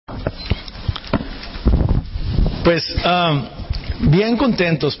Pues bien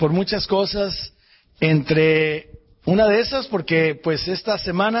contentos por muchas cosas, entre una de esas porque pues esta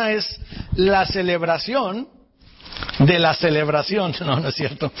semana es la celebración de la celebración. No es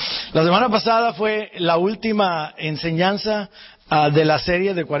cierto. La semana pasada fue la última enseñanza de la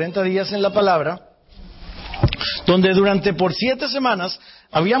serie de 40 días en la palabra, donde por 7 semanas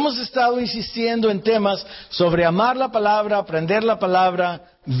habíamos estado insistiendo en temas sobre amar la palabra, aprender la palabra,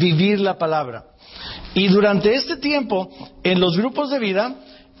 vivir la palabra. Y durante este tiempo, en los grupos de vida,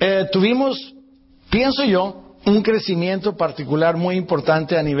 tuvimos, pienso yo, un crecimiento particular muy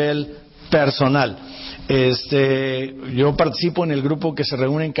importante a nivel personal. Yo participo en el grupo que se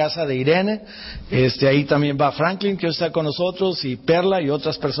reúne en casa de Irene. Ahí también va Franklin, que está con nosotros, y Perla y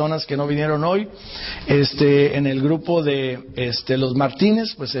otras personas que no vinieron hoy. En el grupo de los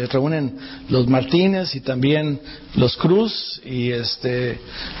Martínez, pues se reúnen los Martínez y también los Cruz y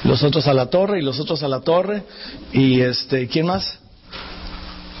los otros a la Torre y los otros a la Torre y ¿quién más?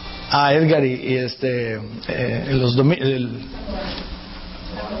 Edgar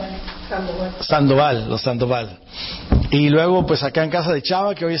los Sandoval. Y luego pues acá en casa de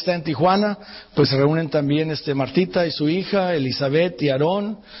Chava, que hoy está en Tijuana, pues se reúnen también Martita y su hija, Elizabeth y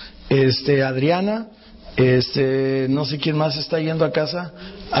Aarón, Adriana, no sé quién más está yendo a casa,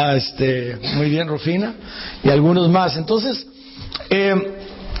 muy bien, Rufina, y algunos más. Entonces,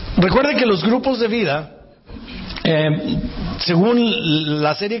 recuerden que los grupos de vida, según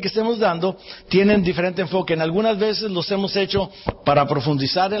la serie que estemos dando, tienen diferente enfoque. En algunas veces los hemos hecho para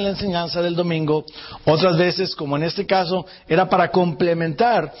profundizar en la enseñanza del domingo, otras veces, como en este caso, era para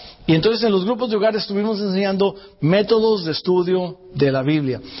complementar. Y entonces en los grupos de hogar estuvimos enseñando métodos de estudio de la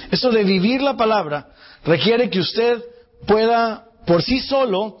Biblia. Esto de vivir la palabra requiere que usted pueda por sí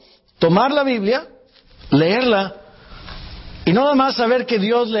solo tomar la Biblia, leerla, y no nada más saber que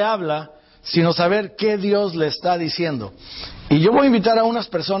Dios le habla, sino saber qué Dios le está diciendo. Y yo voy a invitar a unas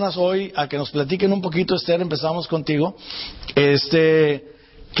personas hoy a que nos platiquen un poquito. Esther, empezamos contigo. ¿Qué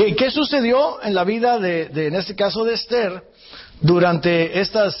sucedió en la vida en este caso de Esther durante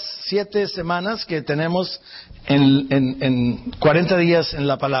estas 7 semanas que tenemos en 40 días en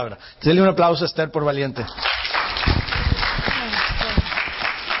la palabra? Dele un aplauso a Esther por valiente.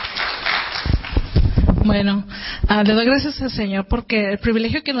 Bueno, le doy gracias al Señor porque el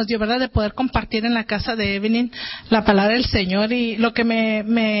privilegio que nos dio, ¿verdad?, de poder compartir en la casa de Evelyn la palabra del Señor. Y lo que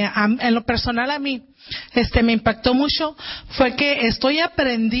en lo personal a mí, me impactó mucho fue que estoy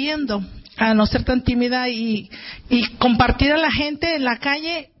aprendiendo a no ser tan tímida y compartir a la gente en la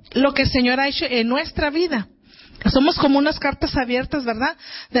calle lo que el Señor ha hecho en nuestra vida. Somos como unas cartas abiertas, ¿verdad?,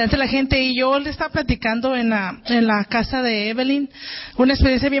 delante de la gente. Y yo le estaba platicando en la casa de Evelyn una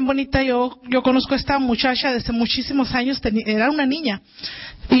experiencia bien bonita. Yo conozco a esta muchacha desde muchísimos años, era una niña.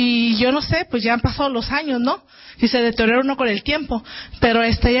 Y yo no sé, pues ya han pasado los años, ¿no? Y se deteriora uno con el tiempo. Pero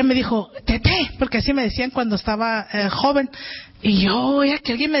ella me dijo, Tete, porque así me decían cuando estaba joven. Y yo oía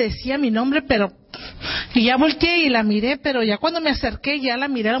que alguien me decía mi nombre, y ya volteé y la miré, pero ya cuando me acerqué, ya la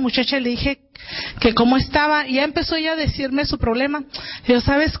miré a la muchacha y le dije que cómo estaba, y ya empezó ella a decirme su problema. Y yo,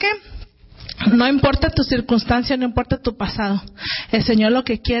 ¿sabes qué? No importa tu circunstancia, no importa tu pasado. El Señor lo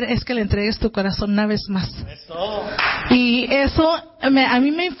que quiere es que le entregues tu corazón una vez más. Y eso a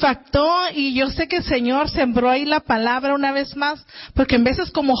mí me impactó, y yo sé que el Señor sembró ahí la palabra una vez más, porque en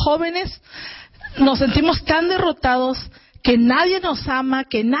veces como jóvenes nos sentimos tan derrotados, que nadie nos ama,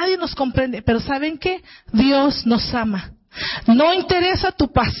 que nadie nos comprende. Pero ¿saben qué? Dios nos ama. No interesa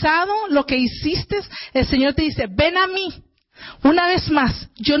tu pasado, lo que hiciste. El Señor te dice, ven a mí. Una vez más,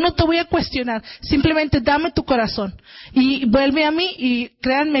 yo no te voy a cuestionar, simplemente dame tu corazón y vuelve a mí, y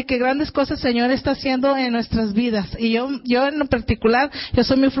créanme que grandes cosas el Señor está haciendo en nuestras vidas. Y yo en lo particular, yo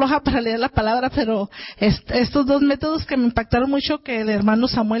soy muy floja para leer la palabra, pero estos 2 métodos que me impactaron mucho, que el hermano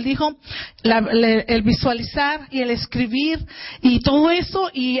Samuel dijo, el visualizar y el escribir y todo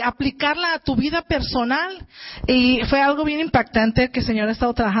eso, y aplicarla a tu vida personal, y fue algo bien impactante que el Señor ha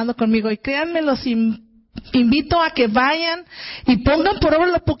estado trabajando conmigo. Y créanme, los invito a que vayan y pongan por obra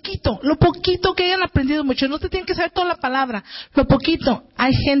lo poquito que hayan aprendido mucho. No te tienen que saber toda la palabra, lo poquito.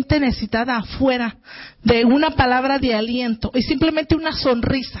 Hay gente necesitada afuera de una palabra de aliento y simplemente una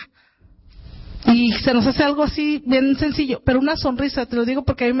sonrisa. Y se nos hace algo así bien sencillo, pero una sonrisa, te lo digo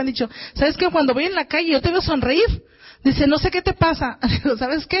porque a mí me han dicho, ¿sabes qué? Cuando voy en la calle yo te veo sonreír. Dice, no sé qué te pasa.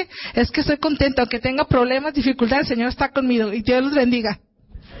 ¿Sabes qué? Es que estoy contenta, aunque tenga problemas, dificultades, el Señor está conmigo, y Dios los bendiga.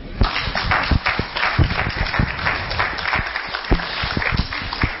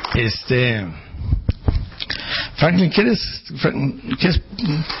 Franklin, ¿quieres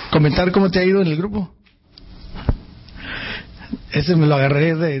comentar cómo te ha ido en el grupo? Ese me lo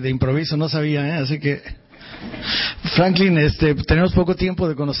agarré de improviso, no sabía, así que Franklin, tenemos poco tiempo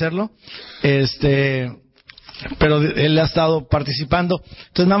de conocerlo, pero él ha estado participando.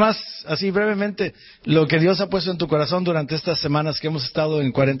 Entonces, nada más, así brevemente, lo que Dios ha puesto en tu corazón durante estas semanas que hemos estado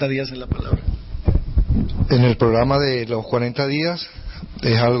en 40 días en la palabra. En el programa de los 40 días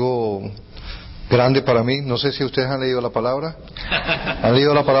es algo grande para mí. No sé si ustedes han leído la palabra. ¿Han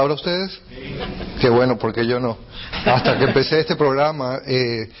leído la palabra ustedes? Sí. Qué bueno, porque yo no. Hasta que empecé este programa,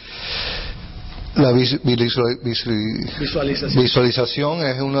 la visualización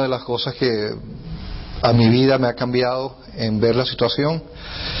es una de las cosas que a mi vida me ha cambiado en ver la situación.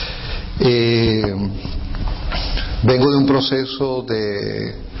 Vengo de un proceso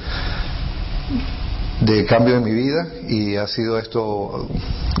de cambio en mi vida y ha sido esto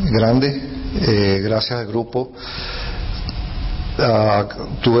grande, gracias al grupo.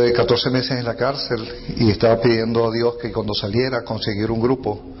 Tuve 14 meses en la cárcel y estaba pidiendo a Dios que cuando saliera conseguir un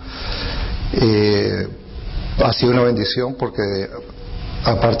grupo. Ha sido una bendición porque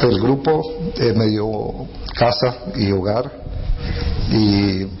aparte del grupo me dio casa y hogar,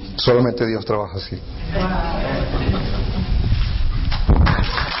 y solamente Dios trabaja así.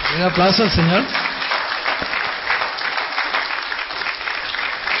 Un aplauso al Señor.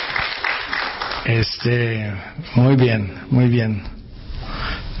 Muy bien, muy bien.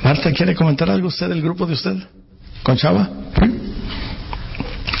 Marta, ¿quiere comentar algo usted del grupo de usted? ¿Con Chava?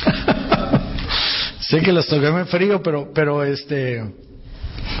 Sé que los toqué en frío, pero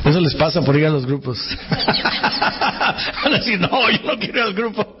eso les pasa por ir a los grupos. Van a decir, no, yo no quiero ir al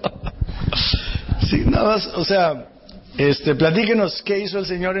grupo. Sí, nada más, o sea, platíquenos qué hizo el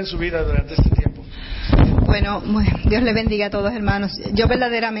Señor en su vida durante este tiempo. Bueno, Dios le bendiga a todos, hermanos. Yo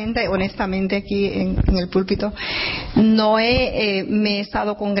verdaderamente, honestamente, aquí en el púlpito, no me he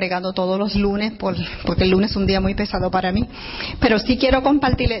estado congregando todos los lunes, porque el lunes es un día muy pesado para mí. Pero sí quiero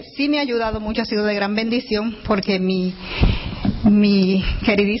compartirles, sí me ha ayudado mucho, ha sido de gran bendición, porque mi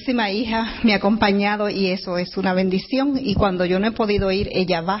queridísima hija me ha acompañado y eso es una bendición, y cuando yo no he podido ir,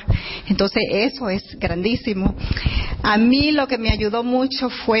 ella va. Entonces eso es grandísimo. A mí lo que me ayudó mucho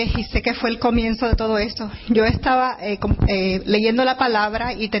fue, y sé que fue el comienzo de todo esto, yo estaba leyendo la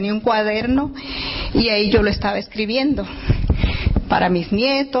palabra y tenía un cuaderno y ahí yo lo estaba escribiendo para mis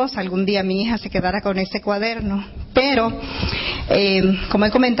nietos. Algún día mi hija se quedará con ese cuaderno, pero como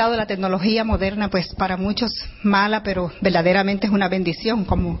he comentado, la tecnología moderna pues para muchos mala, pero verdaderamente es una bendición,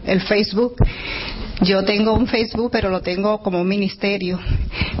 como el Facebook. Yo tengo un Facebook, pero lo tengo como un ministerio,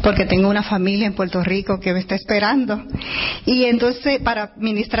 porque tengo una familia en Puerto Rico que me está esperando, y entonces para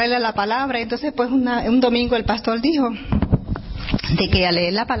ministrarle la palabra. Entonces pues un domingo el pastor dijo de que a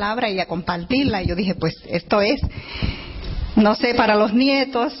leer la palabra y a compartirla, y yo dije, pues esto es, no sé, para los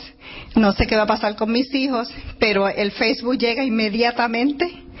nietos, no sé qué va a pasar con mis hijos, pero el Facebook llega inmediatamente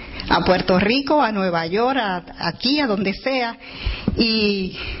a Puerto Rico, a Nueva York, aquí, a donde sea,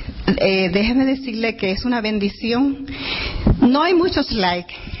 y déjeme decirle que es una bendición. No hay muchos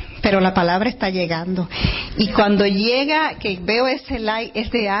likes, pero la palabra está llegando, y cuando llega, que veo ese like, es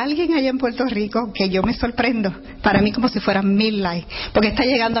de alguien allá en Puerto Rico, que yo me sorprendo, para mí como si fueran 1000 likes, porque está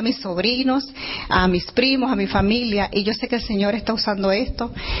llegando a mis sobrinos, a mis primos, a mi familia, y yo sé que el Señor está usando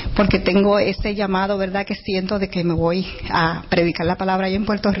esto, porque tengo ese llamado, verdad, que siento de que me voy a predicar la palabra allá en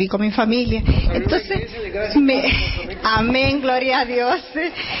Puerto Rico, mi familia. Entonces, amén, gloria a Dios.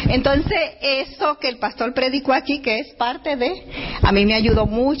 Entonces, eso que el pastor predicó aquí, que es parte de, a mí me ayudó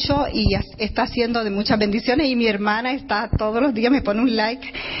mucho, y está haciendo de muchas bendiciones, y mi hermana está todos los días, me pone un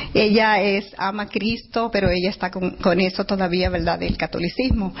like. Ella ama a Cristo, pero ella está con eso todavía, ¿verdad?, del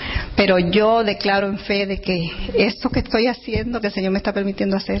catolicismo. Pero yo declaro en fe de que esto que estoy haciendo, que el Señor me está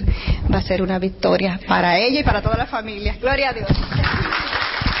permitiendo hacer, va a ser una victoria para ella y para toda la familia. Gloria a Dios.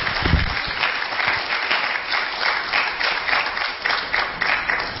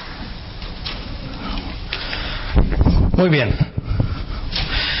 Muy bien.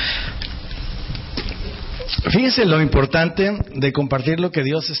 Fíjense lo importante de compartir lo que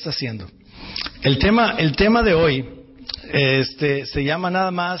Dios está haciendo. El tema de hoy se llama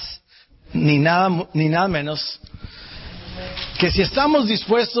nada más ni nada menos que si estamos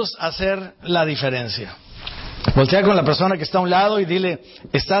dispuestos a hacer la diferencia. Voltea con la persona que está a un lado y dile,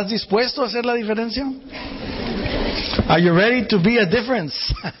 ¿estás dispuesto a hacer la diferencia? Are you ready to be a difference?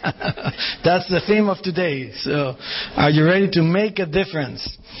 That's the theme of today. So, are you ready to make a difference?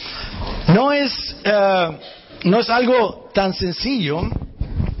 No es algo tan sencillo,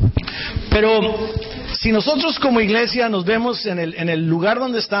 pero si nosotros como iglesia nos vemos en el lugar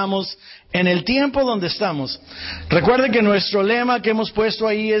donde estamos, en el tiempo donde estamos, recuerden que nuestro lema que hemos puesto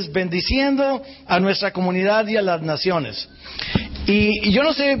ahí es bendiciendo a nuestra comunidad y a las naciones. Y yo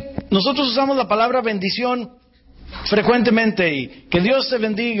no sé nosotros usamos la palabra bendición frecuentemente, y que Dios te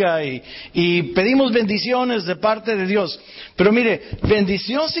bendiga, y pedimos bendiciones de parte de Dios. Pero mire,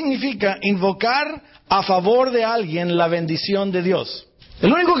 bendición significa invocar a favor de alguien la bendición de Dios.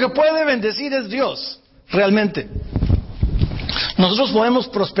 El único que puede bendecir es Dios, realmente. Nosotros podemos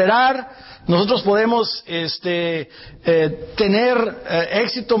prosperar, nosotros podemos tener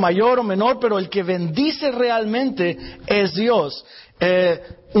éxito mayor o menor, pero el que bendice realmente es Dios.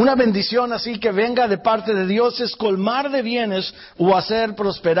 Una bendición así que venga de parte de Dios es colmar de bienes o hacer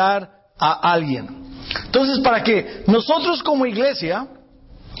prosperar a alguien. Entonces, para que nosotros como iglesia,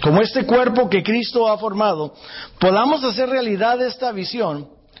 como este cuerpo que Cristo ha formado, podamos hacer realidad esta visión,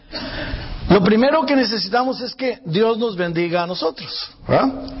 lo primero que necesitamos es que Dios nos bendiga a nosotros,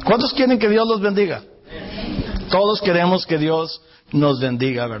 ¿verdad? ¿Cuántos quieren que Dios los bendiga? Todos queremos que Dios nos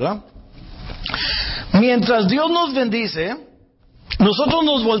bendiga, ¿verdad? Mientras Dios nos bendice, nosotros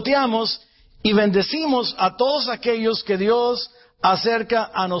nos volteamos y bendecimos a todos aquellos que Dios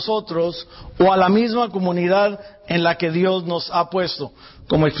acerca a nosotros o a la misma comunidad en la que Dios nos ha puesto.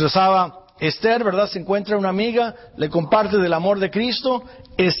 Como expresaba Esther, ¿verdad? Se encuentra una amiga, le comparte del amor de Cristo,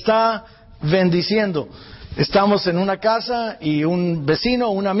 está bendiciendo. Estamos en una casa y un vecino,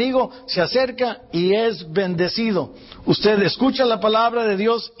 un amigo, se acerca y es bendecido. Usted escucha la palabra de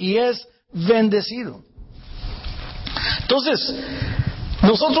Dios y es bendecido. Entonces,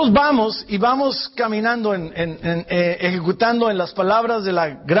 nosotros vamos caminando ejecutando en las palabras de la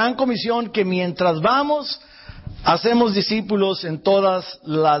Gran Comisión, que mientras vamos, hacemos discípulos en todas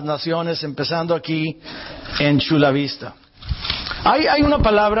las naciones, empezando aquí en Chula Vista. Hay una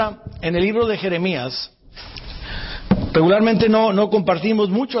palabra en el libro de Jeremías. Regularmente no compartimos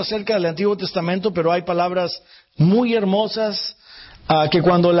mucho acerca del Antiguo Testamento, pero hay palabras muy hermosas que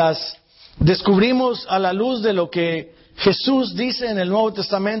cuando las descubrimos a la luz de lo que Jesús dice en el Nuevo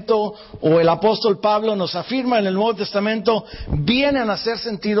Testamento, o el apóstol Pablo nos afirma en el Nuevo Testamento, vienen a hacer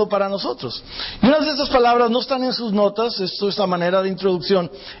sentido para nosotros. Y unas de esas palabras no están en sus notas, esto es la manera de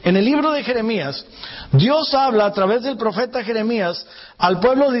introducción. En el libro de Jeremías, Dios habla a través del profeta Jeremías al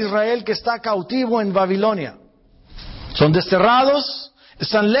pueblo de Israel que está cautivo en Babilonia. Son desterrados,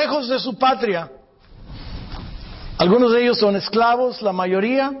 están lejos de su patria. Algunos de ellos son esclavos, la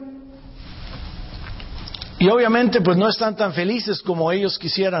mayoría. Y obviamente pues no están tan felices como ellos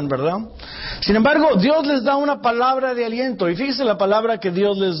quisieran, ¿verdad? Sin embargo, Dios les da una palabra de aliento. Y fíjense, la palabra que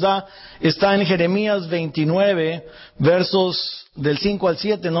Dios les da está en Jeremías 29, versos del 5 al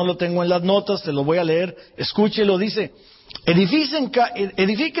 7. No lo tengo en las notas, te lo voy a leer. Escúchelo, dice: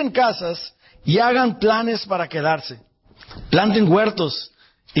 edifiquen casas y hagan planes para quedarse. Planten huertos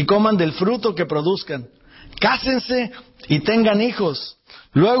y coman del fruto que produzcan. Cásense y tengan hijos.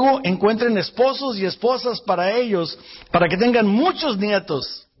 Luego encuentren esposos y esposas para ellos, para que tengan muchos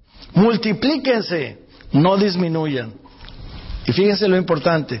nietos. Multiplíquense, no disminuyan. Y fíjense lo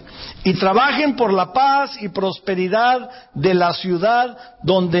importante. Y trabajen por la paz y prosperidad de la ciudad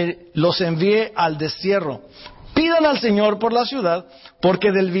donde los envié al destierro. Pidan al Señor por la ciudad,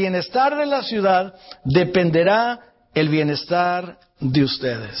 porque del bienestar de la ciudad dependerá el bienestar de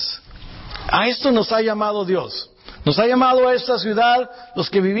ustedes. A esto nos ha llamado Dios. Nos ha llamado a esta ciudad, los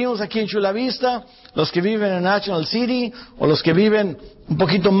que vivimos aquí en Chula Vista, los que viven en National City, o los que viven un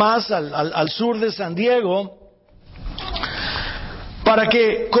poquito más al sur de San Diego, para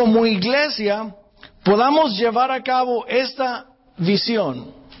que como iglesia podamos llevar a cabo esta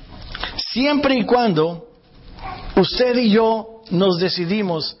visión, siempre y cuando usted y yo nos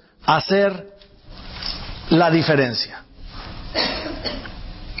decidimos hacer la diferencia.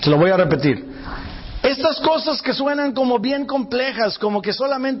 Se lo voy a repetir. Estas cosas que suenan como bien complejas, como que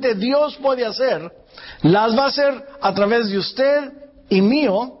solamente Dios puede hacer, las va a hacer a través de usted y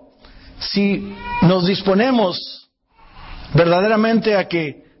mío, si nos disponemos verdaderamente a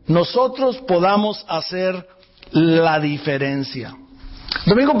que nosotros podamos hacer la diferencia.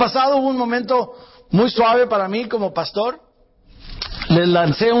 El domingo pasado hubo un momento muy suave para mí como pastor. Les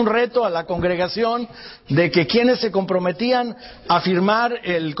lancé un reto a la congregación de que quienes se comprometían a firmar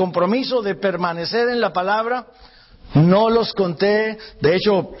el compromiso de permanecer en la palabra, no los conté. De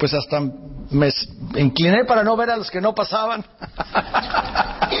hecho, pues hasta me incliné para no ver a los que no pasaban.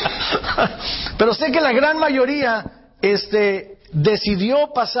 Pero sé que la gran mayoría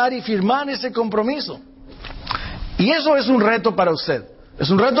decidió pasar y firmar ese compromiso. Y eso es un reto para usted. Es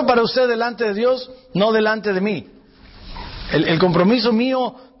un reto para usted delante de Dios, no delante de mí. El compromiso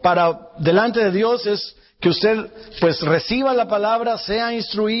mío para delante de Dios es que usted pues reciba la palabra, sea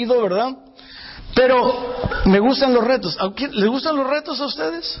instruido, ¿verdad? Pero me gustan los retos. ¿Les gustan los retos a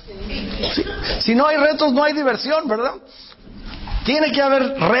ustedes? ¿Sí? Si no hay retos, no hay diversión, ¿verdad? Tiene que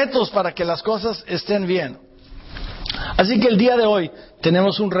haber retos para que las cosas estén bien. Así que el día de hoy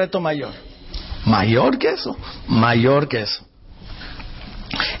tenemos un reto mayor. ¿Mayor que eso? Mayor que eso.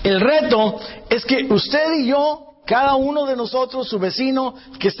 El reto es que usted y yo, cada uno de nosotros, su vecino,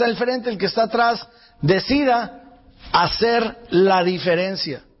 el que está al frente, el que está atrás, decida hacer la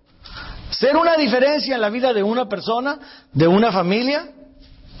diferencia. Ser una diferencia en la vida de una persona, de una familia,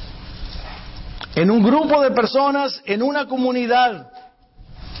 en un grupo de personas, en una comunidad,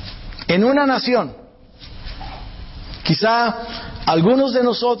 en una nación. Quizá algunos de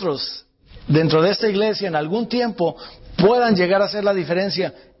nosotros, dentro de esta iglesia, en algún tiempo, puedan llegar a hacer la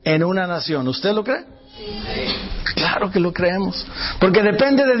diferencia en una nación. ¿Usted lo cree? Sí. Claro que lo creemos. Porque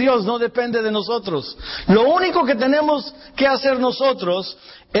depende de Dios, no depende de nosotros. Lo único que tenemos que hacer nosotros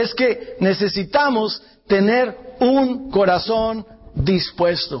es que necesitamos tener un corazón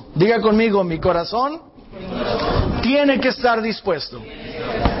dispuesto. Diga conmigo, mi corazón tiene que estar dispuesto.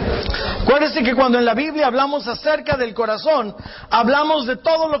 Acuérdense que cuando en la Biblia hablamos acerca del corazón, hablamos de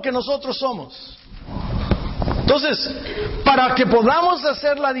todo lo que nosotros somos. Entonces, para que podamos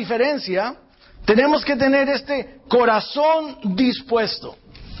hacer la diferencia, tenemos que tener este corazón dispuesto.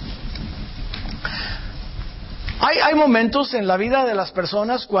 Hay momentos en la vida de las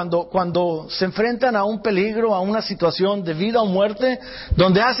personas cuando se enfrentan a un peligro, a una situación de vida o muerte,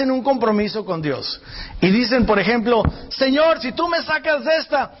 donde hacen un compromiso con Dios. Y dicen, por ejemplo, Señor, si tú me sacas de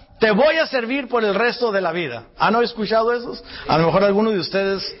esta, te voy a servir por el resto de la vida. ¿Han escuchado esos? A lo mejor alguno de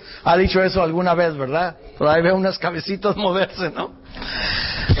ustedes ha dicho eso alguna vez, ¿verdad? Por ahí veo unas cabecitas moverse, ¿no?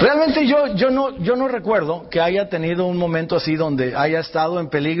 Realmente yo no recuerdo que haya tenido un momento así donde haya estado en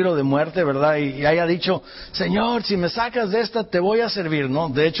peligro de muerte, ¿verdad? Y haya dicho, Señor, si me sacas de esta, te voy a servir, ¿no?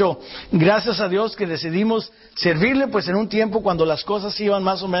 De hecho, gracias a Dios que decidimos servirle, pues en un tiempo cuando las cosas iban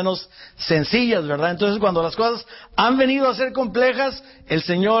más o menos sencillas, ¿verdad? Entonces, cuando las cosas han venido a ser complejas, el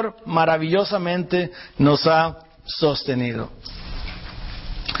Señor maravillosamente nos ha sostenido.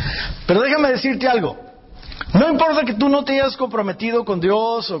 Pero déjame decirte algo. No importa que tú no te hayas comprometido con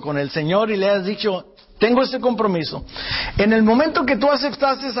Dios o con el Señor y le hayas dicho, tengo este compromiso. En el momento que tú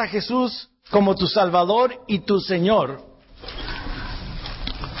aceptaste a Jesús como tu Salvador y tu Señor,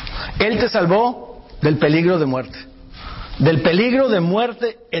 Él te salvó del peligro de muerte. Del peligro de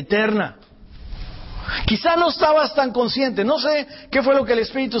muerte eterna. Quizá no estabas tan consciente, no sé qué fue lo que el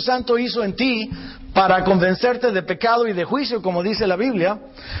Espíritu Santo hizo en ti para convencerte de pecado y de juicio, como dice la Biblia,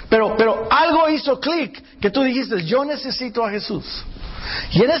 pero algo hizo clic, que tú dijiste, yo necesito a Jesús.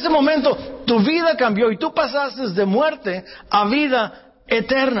 Y en ese momento tu vida cambió y tú pasaste de muerte a vida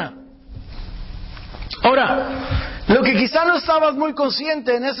eterna. Ahora, lo que quizá no estabas muy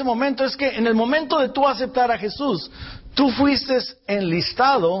consciente en ese momento es que en el momento de tú aceptar a Jesús, tú fuiste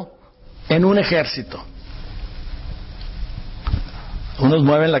enlistado en un ejército. Unos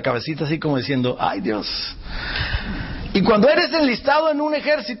mueven la cabecita así como diciendo, ¡ay Dios! Y cuando eres enlistado en un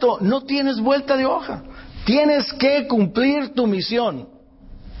ejército, no tienes vuelta de hoja. Tienes que cumplir tu misión.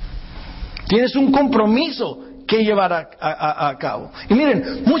 Tienes un compromiso que llevar a cabo. Y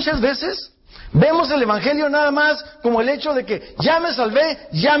miren, muchas veces vemos el Evangelio nada más como el hecho de que ya me salvé,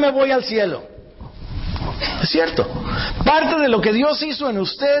 ya me voy al cielo. Es cierto. Parte de lo que Dios hizo en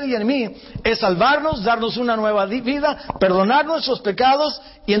usted y en mí es salvarnos, darnos una nueva vida, perdonar nuestros pecados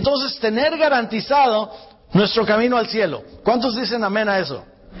y entonces tener garantizado nuestro camino al cielo. ¿Cuántos dicen amén a eso?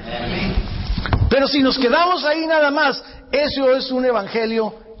 Amén. Pero si nos quedamos ahí nada más, eso es un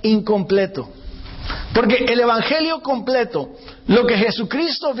evangelio incompleto. Porque el evangelio completo, lo que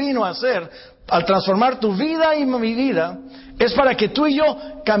Jesucristo vino a hacer al transformar tu vida y mi vida, es para que tú y yo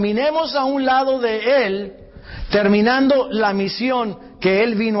caminemos a un lado de Él, terminando la misión que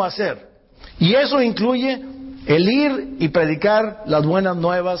Él vino a hacer. Y eso incluye el ir y predicar las buenas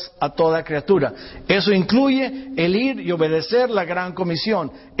nuevas a toda criatura. Eso incluye el ir y obedecer la gran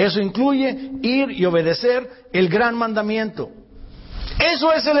comisión. Eso incluye ir y obedecer el gran mandamiento.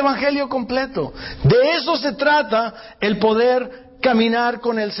 Eso es el evangelio completo. De eso se trata el poder caminar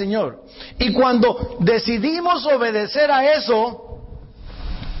con el Señor. Y cuando decidimos obedecer a eso,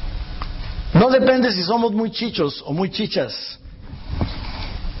 no depende si somos muy chichos o muy chichas.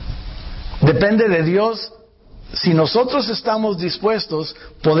 Depende de Dios. Si nosotros estamos dispuestos,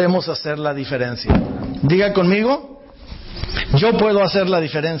 podemos hacer la diferencia. Diga conmigo, yo puedo hacer la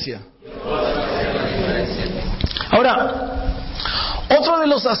diferencia. Ahora, otro de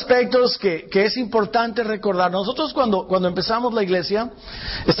los aspectos que es importante recordar, nosotros cuando empezamos la iglesia,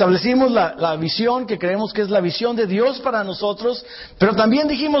 establecimos la visión que creemos que es la visión de Dios para nosotros, pero también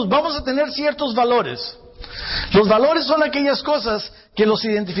dijimos, vamos a tener ciertos valores. Los valores son aquellas cosas que los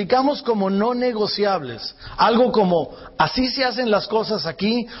identificamos como no negociables. Algo como, así se hacen las cosas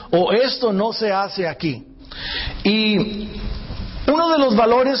aquí, o esto no se hace aquí. Y uno de los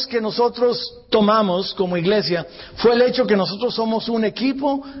valores que nosotros tomamos como iglesia fue el hecho que nosotros somos un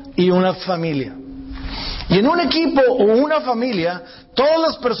equipo y una familia. Y en un equipo o una familia, todas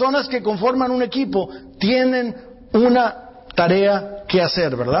las personas que conforman un equipo tienen una tarea que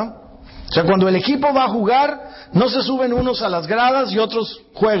hacer, ¿verdad? O sea, cuando el equipo va a jugar, no se suben unos a las gradas y otros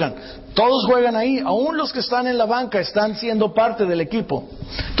juegan. Todos juegan ahí, aún los que están en la banca están siendo parte del equipo.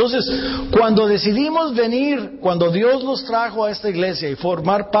 Entonces, cuando decidimos venir, cuando Dios nos trajo a esta iglesia y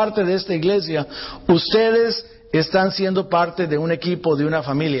formar parte de esta iglesia, ustedes están siendo parte de un equipo, de una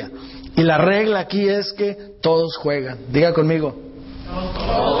familia. Y la regla aquí es que todos juegan. Diga conmigo.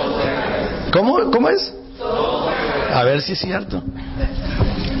 ¿Cómo es? A ver si es cierto.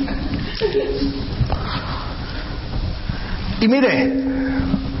 Y mire,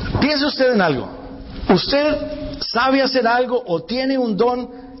 piense usted en algo. Usted sabe hacer algo o tiene un don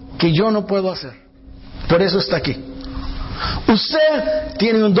que yo no puedo hacer. Por eso está aquí. Usted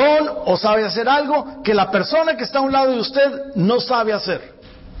tiene un don o sabe hacer algo que la persona que está a un lado de usted no sabe hacer.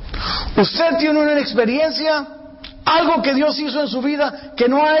 Usted tiene una experiencia, algo que Dios hizo en su vida que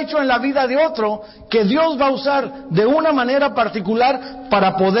no ha hecho en la vida de otro, que Dios va a usar de una manera particular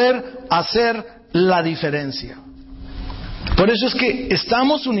para poder hacer la diferencia. Por eso es que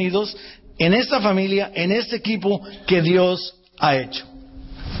estamos unidos en esta familia, en este equipo que Dios ha hecho.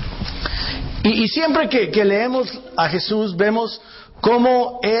 Y siempre que leemos a Jesús, vemos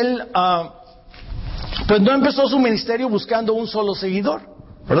cómo Él pues no empezó su ministerio buscando un solo seguidor,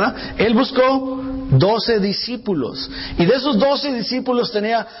 ¿verdad? Él buscó 12 discípulos. Y de esos 12 discípulos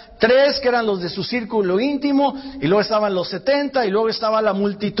tenía 3 que eran los de su círculo íntimo, y luego estaban los 70, y luego estaba la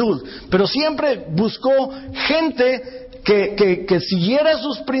multitud. Pero siempre buscó gente que siguiera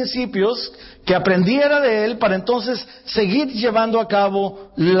sus principios, que aprendiera de Él, para entonces seguir llevando a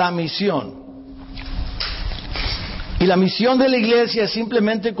cabo la misión. Y la misión de la iglesia es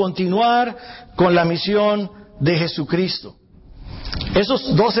simplemente continuar con la misión de Jesucristo.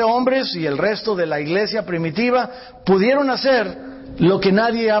 Esos 12 hombres y el resto de la iglesia primitiva pudieron hacer lo que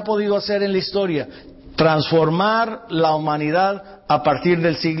nadie ha podido hacer en la historia: transformar la humanidad a partir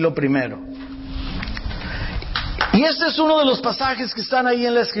del siglo I. Y este es uno de los pasajes que están ahí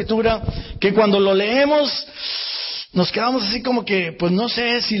en la Escritura, que cuando lo leemos nos quedamos así como que, pues no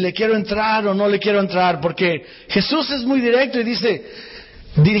sé si le quiero entrar o no le quiero entrar, porque Jesús es muy directo y dice,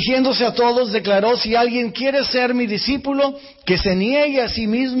 dirigiéndose a todos, declaró: si alguien quiere ser mi discípulo, que se niegue a sí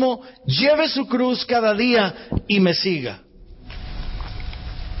mismo, lleve su cruz cada día y me siga.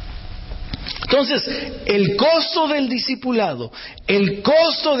 Entonces, el costo del discipulado, el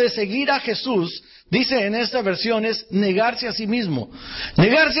costo de seguir a Jesús, dice en esta versión, es negarse a sí mismo.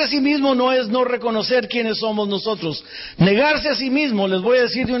 Negarse a sí mismo no es no reconocer quiénes somos nosotros. Negarse a sí mismo, les voy a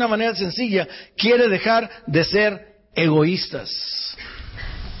decir de una manera sencilla, quiere dejar de ser egoístas.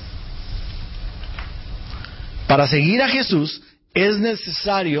 Para seguir a Jesús es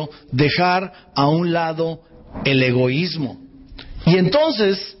necesario dejar a un lado el egoísmo. Y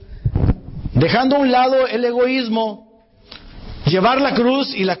entonces, dejando a un lado el egoísmo, llevar la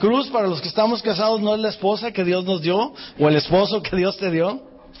cruz, y la cruz para los que estamos casados no es la esposa que Dios nos dio o el esposo que Dios te dio,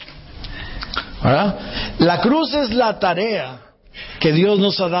 ¿verdad? La cruz es la tarea que Dios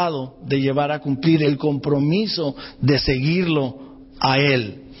nos ha dado de llevar a cumplir, el compromiso de seguirlo a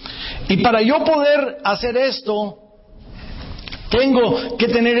Él. Y para yo poder hacer esto, tengo que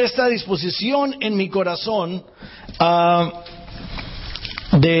tener esta disposición en mi corazón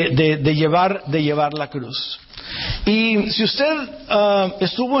de llevar la cruz. Y si usted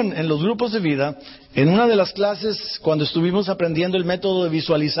estuvo en los grupos de vida, en una de las clases, cuando estuvimos aprendiendo el método de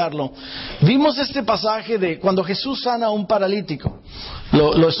visualizarlo, vimos este pasaje de cuando Jesús sana a un paralítico.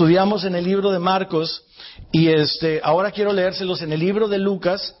 Lo estudiamos en el libro de Marcos, y ahora quiero leérselos en el libro de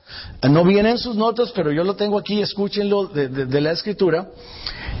Lucas. No viene en sus notas, pero yo lo tengo aquí, escúchenlo de la Escritura.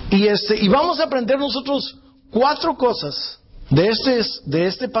 Y vamos a aprender nosotros 4 cosas de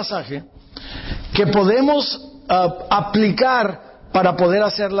este pasaje que podemos aplicar para poder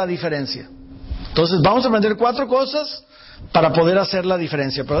hacer la diferencia. Entonces vamos a aprender 4 cosas para poder hacer la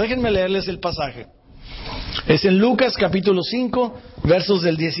diferencia. Pero déjenme leerles el pasaje. Es en Lucas capítulo 5, versos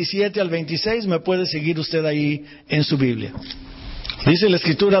del 17 al 26. Me puede seguir usted ahí en su Biblia. Dice la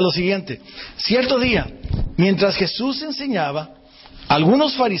Escritura lo siguiente: cierto día, mientras Jesús enseñaba,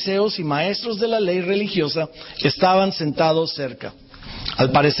 algunos fariseos y maestros de la ley religiosa estaban sentados cerca.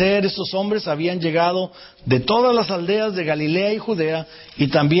 Al parecer, estos hombres habían llegado de todas las aldeas de Galilea y Judea y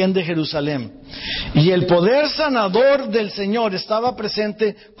también de Jerusalén. Y el poder sanador del Señor estaba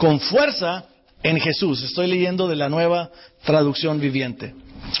presente con fuerza en Jesús. Estoy leyendo de la Nueva Traducción Viviente.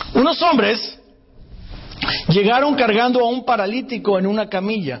 Unos hombres llegaron cargando a un paralítico en una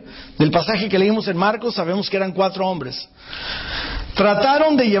camilla. Del pasaje que leímos en Marcos sabemos que eran 4 hombres.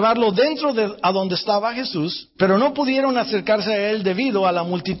 Trataron de llevarlo dentro de a donde estaba Jesús, pero no pudieron acercarse a él debido a la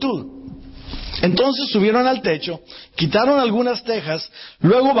multitud. Entonces subieron al techo, quitaron algunas tejas,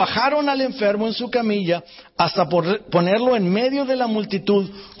 luego bajaron al enfermo en su camilla hasta ponerlo en medio de la multitud,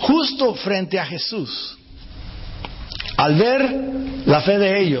 justo frente a Jesús. Al ver la fe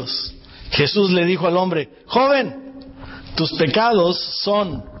de ellos, Jesús le dijo al hombre: joven, tus pecados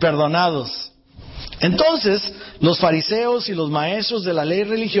son perdonados. Entonces los fariseos y los maestros de la ley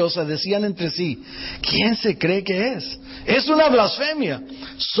religiosa decían entre sí: ¿quién se cree que es? Es una blasfemia.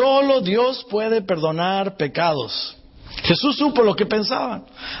 Solo Dios puede perdonar pecados. Jesús supo lo que pensaban,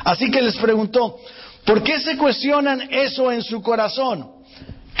 así que les preguntó: ¿por qué se cuestionan eso en su corazón?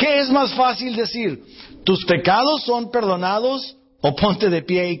 ¿Qué es más fácil decir? ¿Tus pecados son perdonados? O ponte de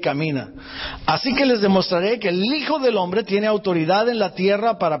pie y camina. Así que les demostraré que el Hijo del Hombre tiene autoridad en la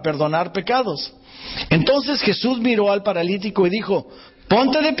tierra para perdonar pecados. Entonces Jesús miró al paralítico y dijo: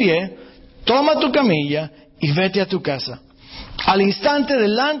 ponte de pie, toma tu camilla y vete a tu casa. Al instante,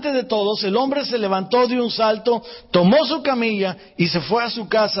 delante de todos, el hombre se levantó de un salto, tomó su camilla y se fue a su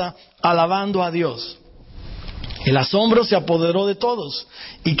casa alabando a Dios. El asombro se apoderó de todos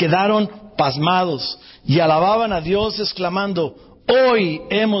y quedaron pasmados y alababan a Dios exclamando: hoy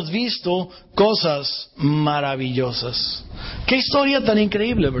hemos visto cosas maravillosas. Qué historia tan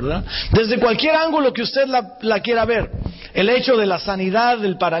increíble, ¿verdad? Desde cualquier ángulo que usted la quiera ver. El hecho de la sanidad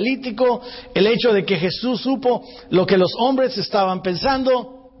del paralítico, el hecho de que Jesús supo lo que los hombres estaban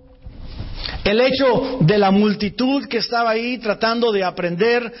pensando, el hecho de la multitud que estaba ahí tratando de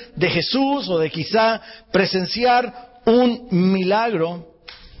aprender de Jesús o de quizá presenciar un milagro.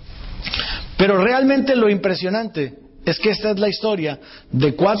 Pero realmente lo impresionante es que esta es la historia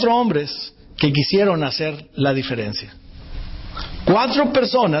de 4 hombres que quisieron hacer la diferencia. 4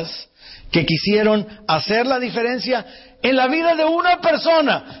 personas que quisieron hacer la diferencia en la vida de una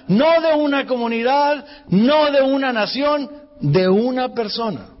persona, no de una comunidad, no de una nación, de una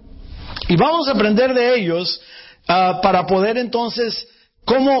persona. Y vamos a aprender de ellos para poder entonces,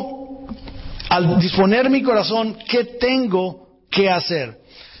 al disponer mi corazón, ¿qué tengo que hacer?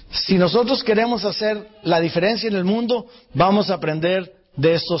 Si nosotros queremos hacer la diferencia en el mundo, vamos a aprender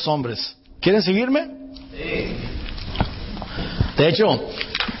de estos hombres. ¿Quieren seguirme? Sí. De hecho,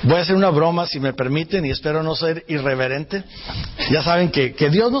 voy a hacer una broma, si me permiten, y espero no ser irreverente. Ya saben que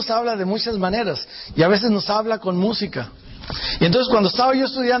Dios nos habla de muchas maneras, y a veces nos habla con música. Y entonces cuando estaba yo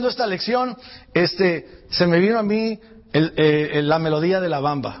estudiando esta lección, se me vino a mí la melodía de la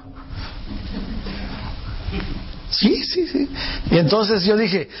bamba. Sí. Y entonces yo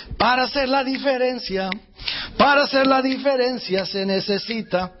dije: para hacer la diferencia se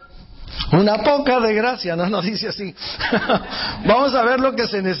necesita una poca de gracia. No dice así. Vamos a ver lo que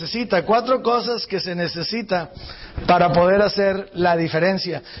se necesita. 4 cosas que se necesita para poder hacer la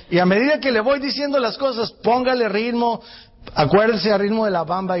diferencia. Y a medida que le voy diciendo las cosas, póngale ritmo. Acuérdese al ritmo de la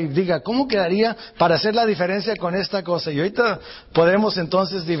bamba y diga: ¿cómo quedaría para hacer la diferencia con esta cosa? Y ahorita podemos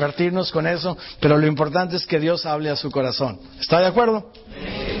entonces divertirnos con eso, pero lo importante es que Dios hable a su corazón. ¿Está de acuerdo?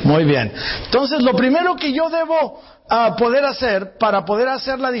 Sí. Muy bien. Entonces, lo primero que yo debo poder hacer para poder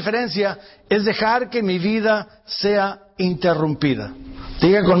hacer la diferencia es dejar que mi vida sea interrumpida.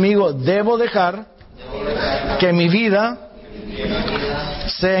 Diga conmigo: debo dejar que mi vida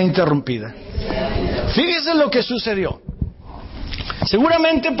sea interrumpida. Fíjese lo que sucedió.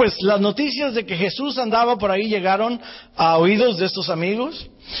 Seguramente pues las noticias de que Jesús andaba por ahí llegaron a oídos de estos amigos,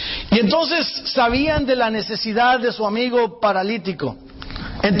 y entonces sabían de la necesidad de su amigo paralítico.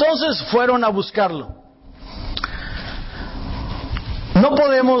 Entonces fueron a buscarlo. No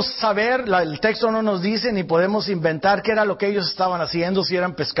podemos saber, el texto no nos dice, ni podemos inventar qué era lo que ellos estaban haciendo, si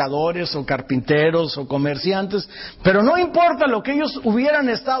eran pescadores o carpinteros o comerciantes, pero no importa lo que ellos hubieran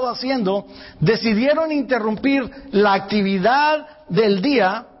estado haciendo, decidieron interrumpir la actividad del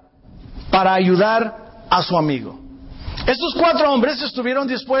día para ayudar a su amigo. Estos 4 hombres estuvieron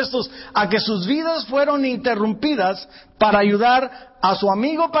dispuestos a que sus vidas fueran interrumpidas para ayudar a su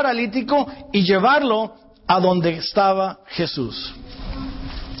amigo paralítico y llevarlo a donde estaba Jesús.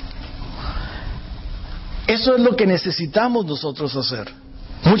 Eso es lo que necesitamos nosotros hacer.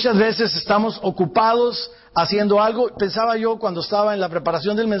 Muchas veces estamos ocupados haciendo algo. Pensaba yo cuando estaba en la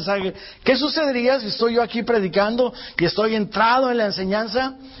preparación del mensaje, ¿qué sucedería si estoy yo aquí predicando y estoy entrado en la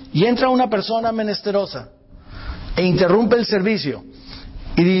enseñanza y entra una persona menesterosa e interrumpe el servicio?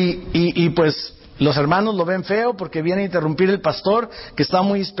 Y pues los hermanos lo ven feo porque viene a interrumpir el pastor que está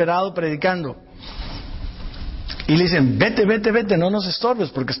muy inspirado predicando. Y le dicen, vete, no nos estorbes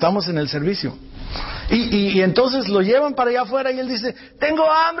porque estamos en el servicio. Y entonces lo llevan para allá afuera y él dice, tengo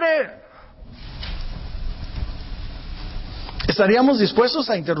hambre. ¿Estaríamos dispuestos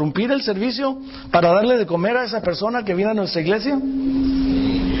a interrumpir el servicio para darle de comer a esa persona que viene a nuestra iglesia?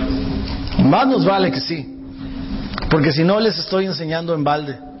 Más nos vale que sí, porque si no les estoy enseñando en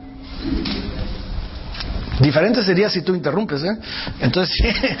balde. Diferente sería si tú interrumpes, ¿eh? Entonces sí,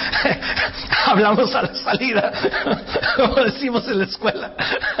 hablamos a la salida, como decimos en la escuela.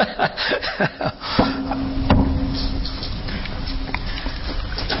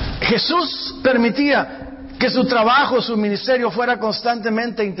 Jesús permitía que su trabajo, su ministerio fuera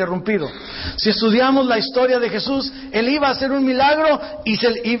constantemente interrumpido. Si estudiamos la historia de Jesús, Él iba a hacer un milagro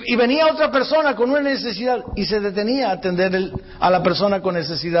y venía otra persona con una necesidad y se detenía a atender a la persona con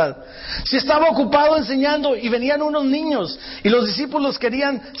necesidad. Si estaba ocupado enseñando y venían unos niños y los discípulos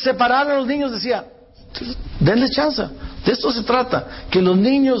querían separar a los niños, decía, denle chance, de esto se trata, que los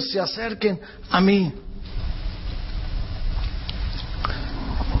niños se acerquen a mí.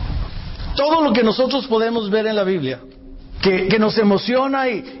 Todo lo que nosotros podemos ver en la Biblia, que nos emociona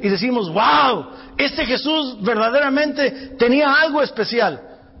y decimos, wow, este Jesús verdaderamente tenía algo especial,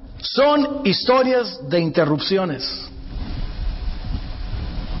 son historias de interrupciones.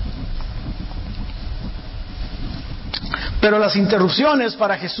 Pero las interrupciones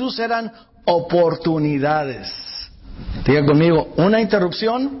para Jesús eran oportunidades. Diga conmigo, una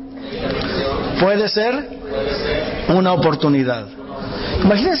interrupción puede ser una oportunidad.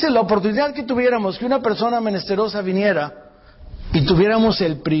 Imagínense la oportunidad que tuviéramos que una persona menesterosa viniera y tuviéramos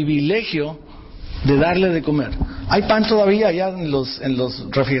el privilegio de darle de comer. Hay pan todavía allá en los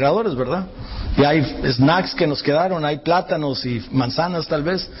refrigeradores, ¿verdad? Y hay snacks que nos quedaron, hay plátanos y manzanas tal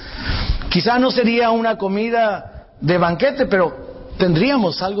vez. Quizá no sería una comida de banquete, pero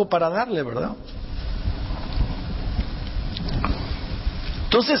tendríamos algo para darle, ¿verdad?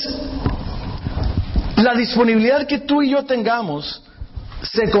 Entonces, la disponibilidad que tú y yo tengamos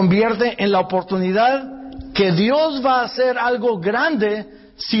se convierte en la oportunidad que Dios va a hacer algo grande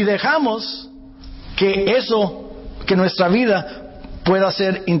si dejamos que nuestra vida pueda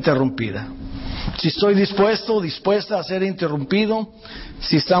ser interrumpida. Si estoy dispuesta a ser interrumpido,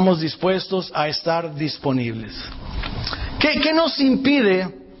 si estamos dispuestos a estar disponibles. ¿Qué nos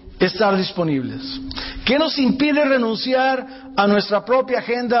impide estar disponibles? ¿Qué nos impide renunciar a nuestra propia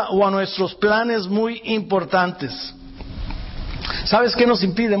agenda o a nuestros planes muy importantes? ¿Sabes qué nos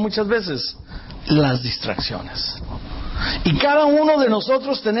impide muchas veces? Las distracciones. Y cada uno de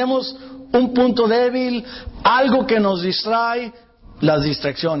nosotros tenemos un punto débil, algo que nos distrae, las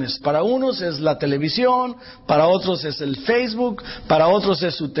distracciones. Para unos es la televisión, para otros es el Facebook, para otros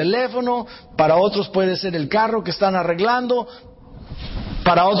es su teléfono, para otros puede ser el carro que están arreglando,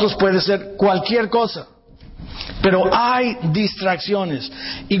 para otros puede ser cualquier cosa. Pero hay distracciones.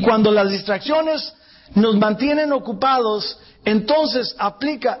 Y cuando las distracciones nos mantienen ocupados, entonces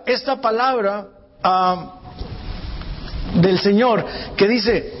aplica esta palabra del Señor que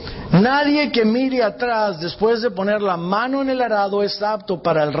dice, nadie que mire atrás después de poner la mano en el arado es apto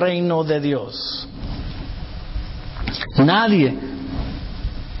para el reino de Dios. Nadie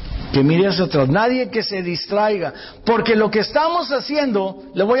que mire hacia atrás, nadie que se distraiga, porque lo que estamos haciendo,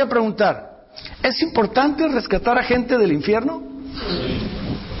 le voy a preguntar, ¿es importante rescatar a gente del infierno?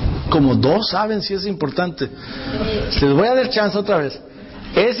 Como dos saben si es importante. Les voy a dar chance otra vez.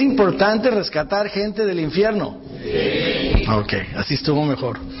 ¿Es importante rescatar gente del infierno? Sí. Ok, así estuvo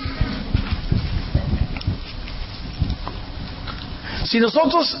mejor. Si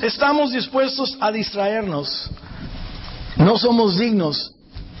nosotros estamos dispuestos a distraernos, no somos dignos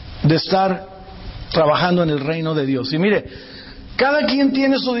de estar trabajando en el reino de Dios. Y mire, cada quien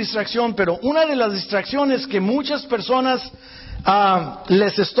tiene su distracción, pero una de las distracciones que muchas personas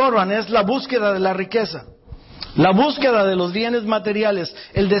les estorban es la búsqueda de la riqueza, la búsqueda de los bienes materiales,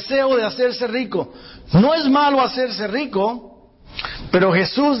 el deseo de hacerse rico. No es malo hacerse rico, pero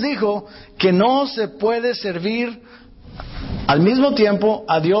Jesús dijo que no se puede servir al mismo tiempo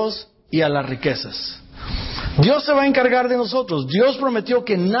a Dios y a las riquezas. Dios se va a encargar de nosotros. Dios prometió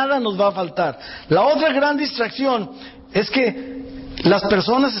que nada nos va a faltar. La otra gran distracción es que las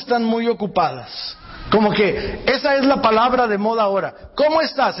personas están muy ocupadas. Como que esa es la palabra de moda ahora. ¿Cómo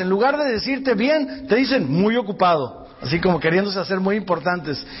estás? En lugar de decirte bien, te dicen muy ocupado. Así como queriéndose hacer muy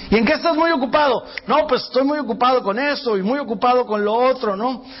importantes. ¿Y en qué estás muy ocupado? No, pues estoy muy ocupado con esto y muy ocupado con lo otro,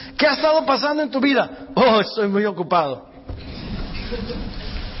 ¿no? ¿Qué ha estado pasando en tu vida? Oh, estoy muy ocupado.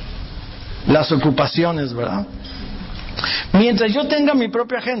 Las ocupaciones, ¿verdad? Mientras yo tenga mi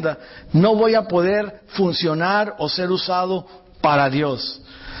propia agenda, no voy a poder funcionar o ser usado para Dios.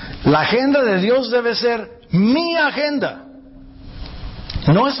 La agenda de Dios debe ser mi agenda.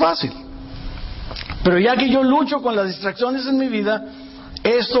 No es fácil. Pero ya que yo lucho con las distracciones en mi vida,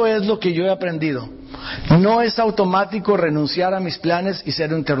 esto es lo que yo he aprendido. No es automático renunciar a mis planes y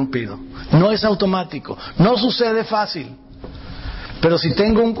ser interrumpido. No es automático. No sucede fácil. Pero si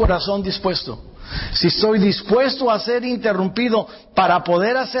tengo un corazón dispuesto, si estoy dispuesto a ser interrumpido para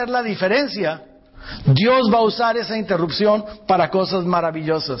poder hacer la diferencia, Dios va a usar esa interrupción para cosas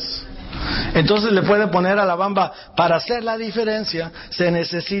maravillosas. Entonces le puede poner a la bamba: para hacer la diferencia se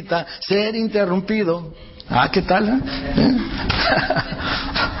necesita ser interrumpido. ¿Qué tal?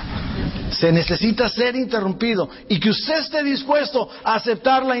 Se necesita ser interrumpido y que usted esté dispuesto a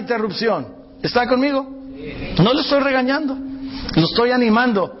aceptar la interrupción. ¿Está conmigo? No le estoy regañando, lo estoy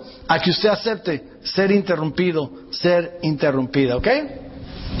animando a que usted acepte ser interrumpido, ser interrumpida, ¿ok?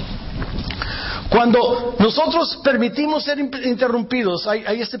 Cuando nosotros permitimos ser interrumpidos,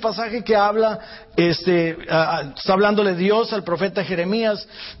 hay este pasaje que habla, está hablándole Dios al profeta Jeremías.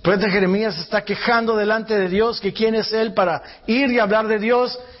 El profeta Jeremías está quejando delante de Dios que quién es él para ir y hablar de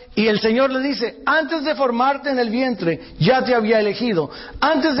Dios. Y el Señor le dice: antes de formarte en el vientre ya te había elegido,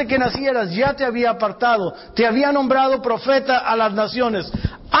 antes de que nacieras ya te había apartado, te había nombrado profeta a las naciones.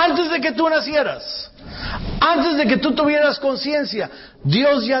 Antes de que tú nacieras, antes de que tú tuvieras conciencia,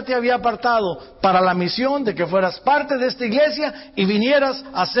 Dios ya te había apartado para la misión de que fueras parte de esta iglesia y vinieras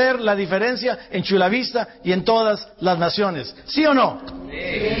a hacer la diferencia en Chula Vista y en todas las naciones. ¿Sí o no?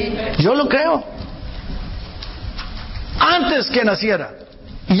 Sí. Yo lo creo. Antes que naciera.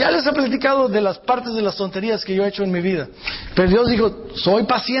 Y ya les he platicado de las partes de las tonterías que yo he hecho en mi vida. Pero Dios dijo: soy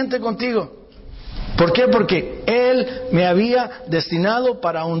paciente contigo. ¿Por qué? Porque Él me había destinado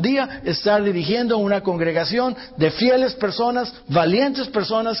para un día estar dirigiendo una congregación de fieles personas, valientes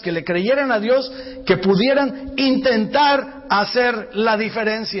personas que le creyeran a Dios, que pudieran intentar hacer la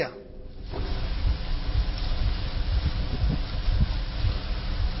diferencia.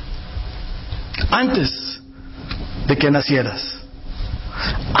 Antes de que nacieras,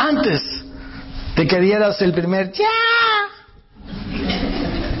 antes de que dieras el primer ¡ya!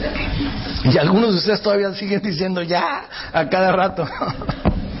 Y algunos de ustedes todavía siguen diciendo ya a cada rato.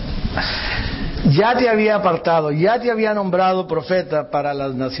 Ya te había apartado, ya te había nombrado profeta para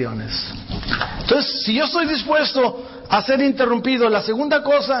las naciones. Entonces, si yo estoy dispuesto a ser interrumpido, la segunda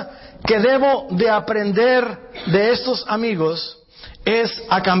cosa que debo de aprender de estos amigos es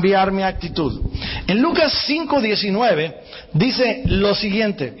a cambiar mi actitud. En Lucas 5:19 dice lo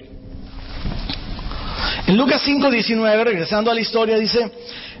siguiente. En Lucas 5:19, regresando a la historia, dice: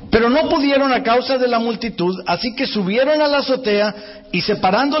 pero no pudieron a causa de la multitud, así que subieron a la azotea y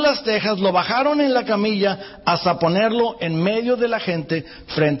separando las tejas lo bajaron en la camilla hasta ponerlo en medio de la gente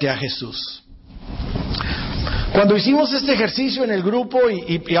frente a Jesús. Cuando hicimos este ejercicio en el grupo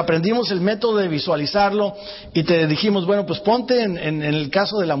y aprendimos el método de visualizarlo y te dijimos, bueno, pues ponte en el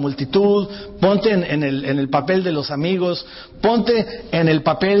caso de la multitud, ponte en el papel de los amigos, ponte en el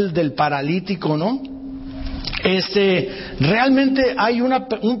papel del paralítico, ¿no? Realmente hay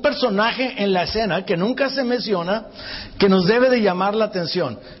un personaje en la escena que nunca se menciona, que nos debe de llamar la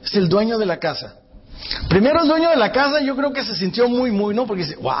atención. Es el dueño de la casa. Primero, el dueño de la casa yo creo que se sintió muy, ¿no? Porque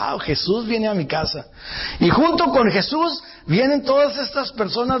dice: wow, Jesús viene a mi casa. Y junto con Jesús vienen todas estas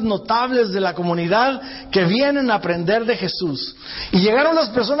personas notables de la comunidad que vienen a aprender de Jesús. Y llegaron las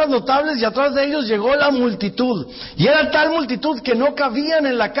personas notables y atrás de ellos llegó la multitud. Y era tal multitud que no cabían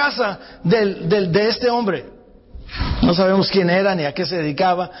en la casa de este hombre. No sabemos quién era ni a qué se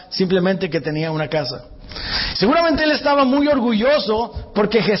dedicaba, simplemente que tenía una casa. Seguramente él estaba muy orgulloso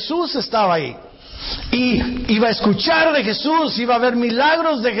porque Jesús estaba ahí. Y iba a escuchar de Jesús, iba a ver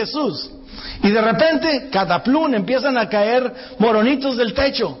milagros de Jesús. Y de repente, cataplum, empiezan a caer moronitos del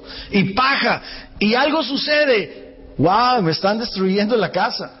techo y paja. Y algo sucede. ¡Wow! Me están destruyendo la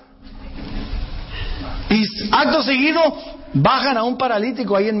casa. Y acto seguido, bajan a un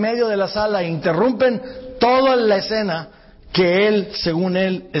paralítico ahí en medio de la sala e interrumpen toda la escena que él, según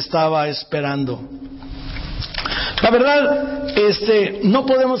él, estaba esperando. La verdad, no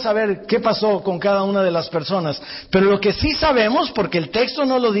podemos saber qué pasó con cada una de las personas, pero lo que sí sabemos, porque el texto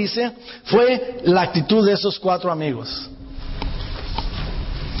no lo dice, fue la actitud de esos 4 amigos.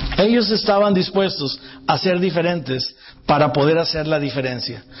 Ellos estaban dispuestos a ser diferentes para poder hacer la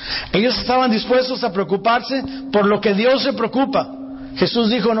diferencia. Ellos estaban dispuestos a preocuparse por lo que Dios se preocupa. Jesús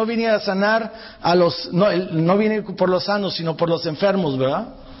dijo, no vine a sanar a los, no vine por los sanos, sino por los enfermos,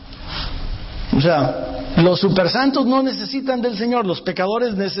 ¿verdad? O sea, los supersantos no necesitan del Señor, los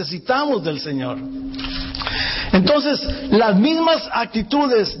pecadores necesitamos del Señor. Entonces, las mismas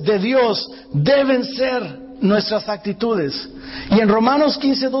actitudes de Dios deben ser nuestras actitudes. Y en Romanos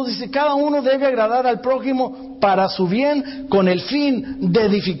 15:2 dice, cada uno debe agradar al prójimo para su bien, con el fin de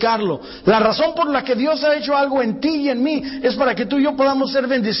edificarlo. La razón por la que Dios ha hecho algo en ti y en mí es para que tú y yo podamos ser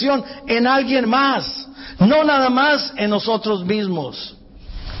bendición en alguien más, no nada más en nosotros mismos.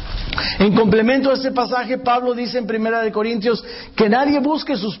 En complemento a este pasaje, Pablo dice en 1 Corintios que nadie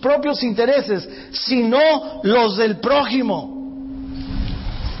busque sus propios intereses, sino los del prójimo.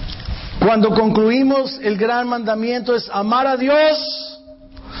 Cuando concluimos, el gran mandamiento es amar a Dios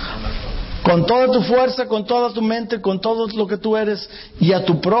con toda tu fuerza, con toda tu mente, con todo lo que tú eres, y a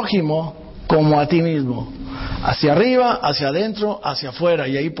tu prójimo como a ti mismo. Hacia arriba, hacia adentro, hacia afuera.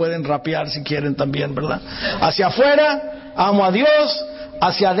 Y ahí pueden rapear si quieren también, ¿verdad? Hacia afuera, amo a Dios.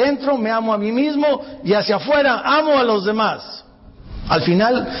 Hacia adentro, me amo a mí mismo. Y hacia afuera, amo a los demás. Al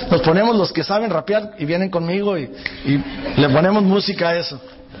final, nos ponemos los que saben rapear y vienen conmigo y le ponemos música a eso.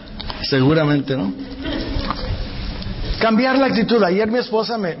 Seguramente, ¿no? Cambiar la actitud. Ayer mi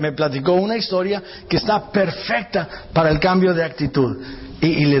esposa me platicó una historia que está perfecta para el cambio de actitud.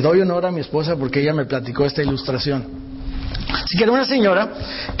 Y le doy honor a mi esposa porque ella me platicó esta ilustración. Así que era una señora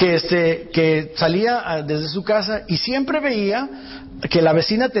que salía desde su casa y siempre veía que la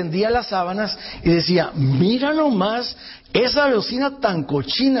vecina tendía las sábanas y decía, mira nomás, esa vecina tan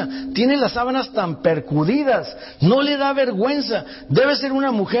cochina, tiene las sábanas tan percudidas, no le da vergüenza, debe ser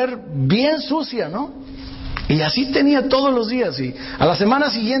una mujer bien sucia, ¿no? Y así tenía todos los días. Y a la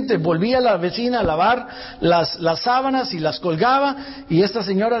semana siguiente volvía la vecina a lavar las sábanas y las colgaba, y esta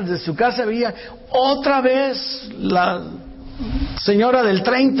señora desde su casa veía otra vez la señora del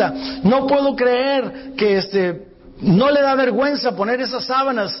 30. No puedo creer que no le da vergüenza poner esas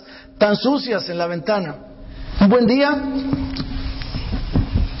sábanas tan sucias en la ventana. Un buen día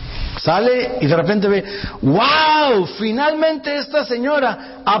sale y de repente ve, ¡wow! Finalmente esta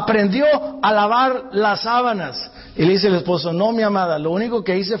señora aprendió a lavar las sábanas. Y le dice el esposo, no, mi amada, lo único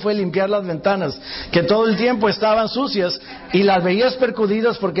que hice fue limpiar las ventanas, que todo el tiempo estaban sucias y las veías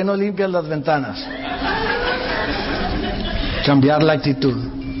percudidas, porque no limpias las ventanas. Cambiar la actitud.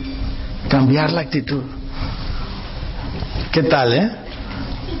 Cambiar la actitud. ¿Qué tal,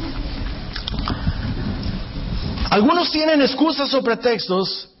 Algunos tienen excusas o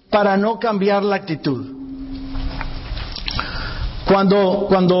pretextos para no cambiar la actitud.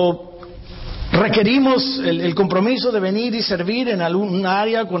 Cuando requerimos el compromiso de venir y servir en algún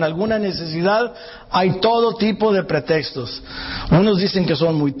área con alguna necesidad, hay todo tipo de pretextos. Unos dicen que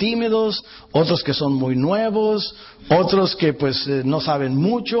son muy tímidos, otros que son muy nuevos, otros que no saben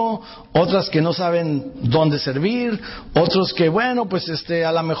mucho, otras que no saben dónde servir, otros que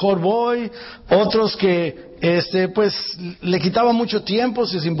a lo mejor voy, otros que le quitaba mucho tiempo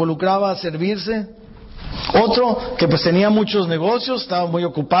si se involucraba a servirse. Otro que tenía muchos negocios, estaba muy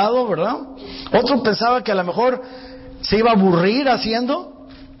ocupado, ¿verdad? Otro pensaba que a lo mejor se iba a aburrir haciendo.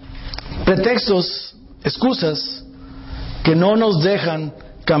 Pretextos, excusas que no nos dejan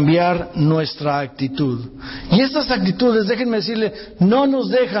cambiar nuestra actitud. Y estas actitudes, déjenme decirle, no nos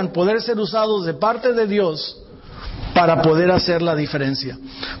dejan poder ser usados de parte de Dios para poder hacer la diferencia.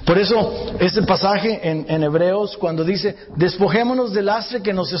 Por eso, este pasaje en Hebreos, cuando dice, despojémonos del lastre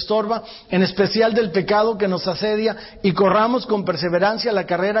que nos estorba, en especial del pecado que nos asedia, y corramos con perseverancia la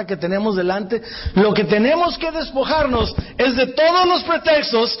carrera que tenemos delante, lo que tenemos que despojarnos es de todos los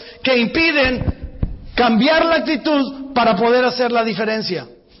pretextos que impiden cambiar la actitud para poder hacer la diferencia.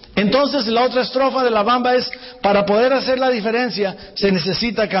 Entonces la otra estrofa de la bamba es, para poder hacer la diferencia se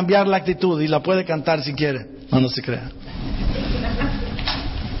necesita cambiar la actitud, y la puede cantar si quiere, no se crea.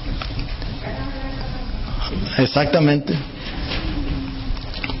 Exactamente.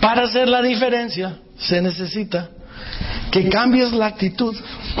 Para hacer la diferencia se necesita que cambies la actitud.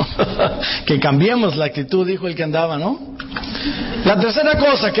 Que cambiemos la actitud, dijo el que andaba, ¿no? La tercera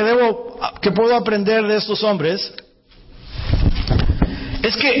cosa que puedo aprender de estos hombres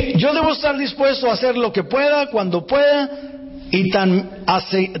es que yo debo estar dispuesto a hacer lo que pueda, cuando pueda, y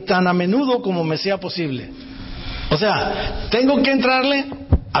tan a menudo como me sea posible. O sea, tengo que entrarle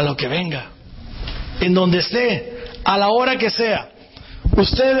a lo que venga, en donde esté, a la hora que sea.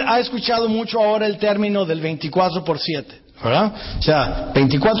 Usted ha escuchado mucho ahora el término del 24/7, ¿verdad? O sea,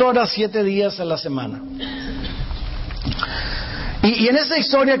 24 horas, 7 días a la semana. Y en esta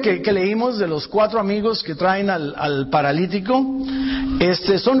historia que leímos de los 4 amigos que traen al paralítico,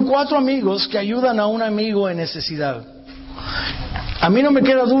 son 4 amigos que ayudan a un amigo en necesidad. A mí no me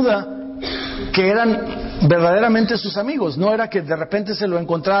queda duda que eran verdaderamente sus amigos. No era que de repente se lo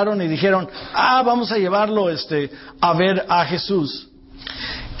encontraron y dijeron, vamos a llevarlo a ver a Jesús.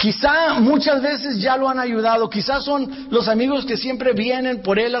 Quizá muchas veces ya lo han ayudado, quizás son los amigos que siempre vienen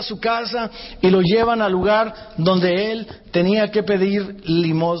por él a su casa y lo llevan al lugar donde él tenía que pedir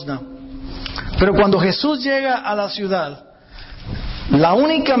limosna. Pero cuando Jesús llega a la ciudad, la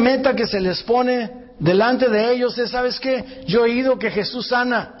única meta que se les pone delante de ellos es, ¿sabes qué? Yo he oído que Jesús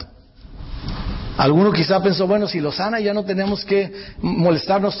sana. Alguno quizá pensó, bueno, si lo sana ya no tenemos que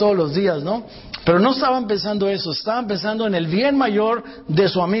molestarnos todos los días, ¿no? Pero no estaban pensando eso, estaban pensando en el bien mayor de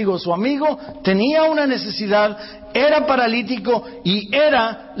su amigo. Su amigo tenía una necesidad, era paralítico y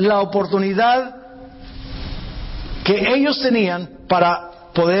era la oportunidad que ellos tenían para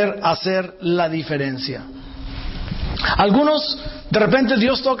poder hacer la diferencia. Algunos, de repente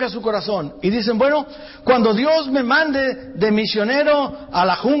Dios toca su corazón y dicen, bueno, cuando Dios me mande de misionero a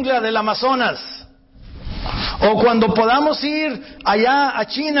la jungla del Amazonas, o cuando podamos ir allá a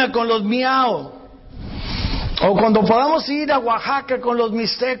China con los miao, o cuando podamos ir a Oaxaca con los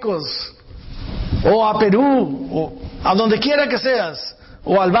mixtecos, o a Perú, o a donde quiera que seas,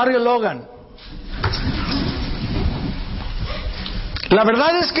 o al barrio Logan. La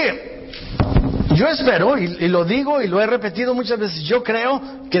verdad es que yo espero, y lo digo y lo he repetido muchas veces, yo creo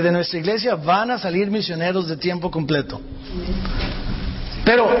que de nuestra iglesia van a salir misioneros de tiempo completo.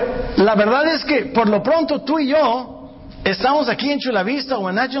 Pero la verdad es que por lo pronto tú y yo estamos aquí en Chula Vista o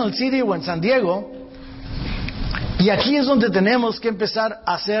en National City o en San Diego, y aquí es donde tenemos que empezar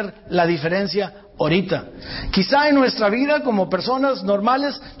a hacer la diferencia ahorita. Quizá en nuestra vida como personas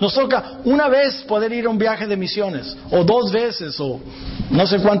normales nos toca una vez poder ir a un viaje de misiones, o 2 veces, o no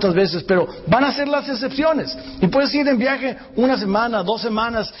sé cuántas veces, pero van a ser las excepciones. Y puedes ir en viaje 1 semana, 2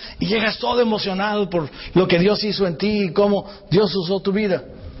 semanas, y llegas todo emocionado por lo que Dios hizo en ti y cómo Dios usó tu vida.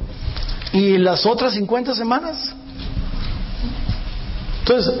 ¿Y las otras 50 semanas?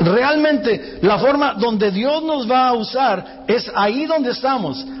 Entonces, realmente, la forma donde Dios nos va a usar es ahí donde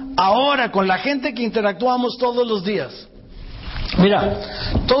estamos, ahora, con la gente que interactuamos todos los días. Mira,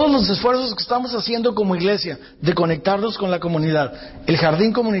 todos los esfuerzos que estamos haciendo como iglesia de conectarnos con la comunidad, el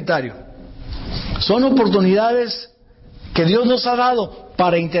jardín comunitario, son oportunidades que Dios nos ha dado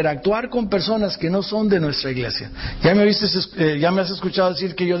para interactuar con personas que no son de nuestra iglesia. Ya me has escuchado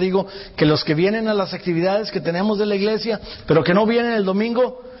decir que yo digo que los que vienen a las actividades que tenemos de la iglesia, pero que no vienen el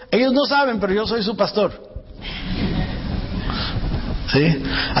domingo, ellos no saben, pero yo soy su pastor. ¿Sí?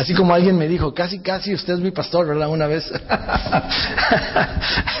 Así como alguien me dijo, casi usted es mi pastor, ¿verdad? Una vez.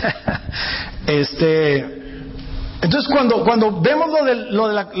 Entonces cuando vemos lo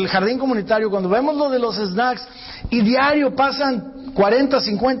del jardín comunitario, cuando vemos lo de los snacks, y diario pasan 40,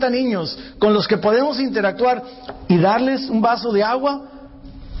 50 niños con los que podemos interactuar y darles un vaso de agua,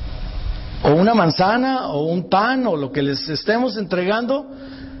 o una manzana, o un pan, o lo que les estemos entregando,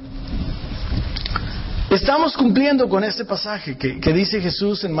 estamos cumpliendo con este pasaje que dice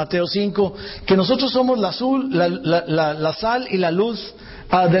Jesús en Mateo 5, que nosotros somos la sal y la luz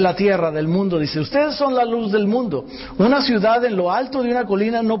de la tierra, del mundo. Dice, ustedes son la luz del mundo. Una ciudad en lo alto de una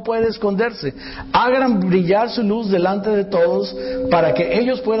colina no puede esconderse. Hagan brillar su luz delante de todos para que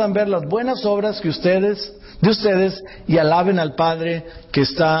ellos puedan ver las buenas obras de ustedes y alaben al Padre que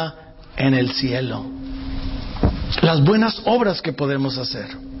está en el cielo. Las buenas obras que podemos hacer.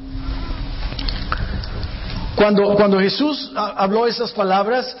 Cuando Jesús habló esas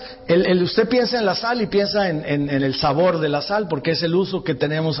palabras, usted piensa en la sal y piensa en el sabor de la sal, porque es el uso que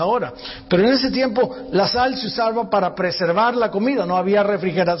tenemos ahora. Pero en ese tiempo la sal se usaba para preservar la comida, no había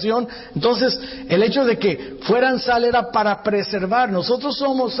refrigeración. Entonces el hecho de que fueran sal era para preservar. Nosotros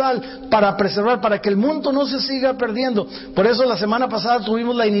somos sal para preservar, para que el mundo no se siga perdiendo. Por eso la semana pasada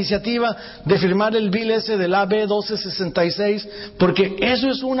tuvimos la iniciativa de firmar el bill ese del AB 1266, porque eso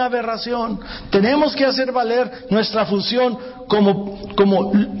es una aberración. Tenemos que hacer valer nuestra función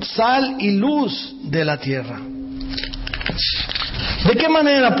como sal y luz de la tierra. ¿De qué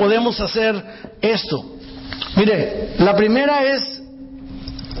manera podemos hacer esto? Mire, la primera es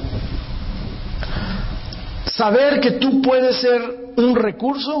saber que tú puedes ser un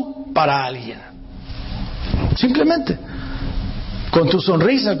recurso para alguien. Simplemente con tu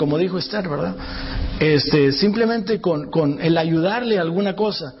sonrisa, como dijo Esther, ¿verdad? Simplemente con el ayudarle a alguna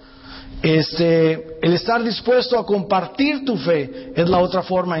cosa. El estar dispuesto a compartir tu fe es la otra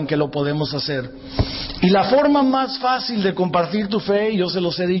forma en que lo podemos hacer. Y la forma más fácil de compartir tu fe, yo se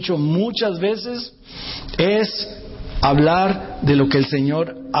los he dicho muchas veces, es hablar de lo que el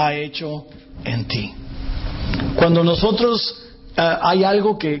Señor ha hecho en ti. Cuando nosotros hay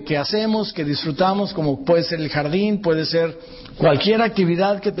algo que hacemos, que disfrutamos, como puede ser el jardín, puede ser cualquier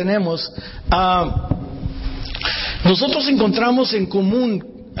actividad que tenemos, nosotros encontramos en común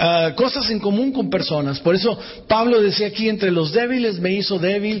cosas en común con personas. Por eso Pablo decía aquí: entre los débiles me hizo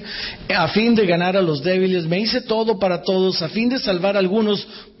débil a fin de ganar a los débiles, me hice todo para todos a fin de salvar a algunos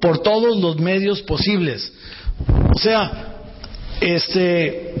por todos los medios posibles. O sea,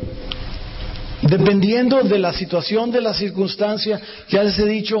 dependiendo de la situación, de la circunstancia, ya les he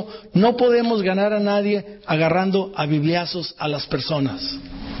dicho, no podemos ganar a nadie agarrando a bibliazos a las personas.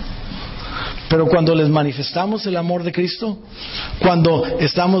 Pero cuando les manifestamos el amor de Cristo, cuando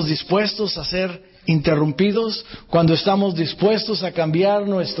estamos dispuestos a ser interrumpidos, cuando estamos dispuestos a cambiar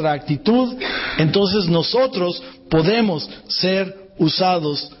nuestra actitud, entonces nosotros podemos ser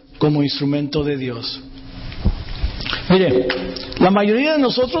usados como instrumento de Dios. Mire, la mayoría de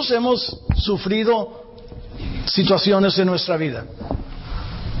nosotros hemos sufrido situaciones en nuestra vida.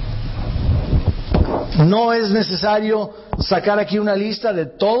 No es necesario sacar aquí una lista de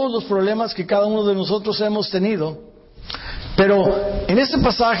todos los problemas que cada uno de nosotros hemos tenido, pero en este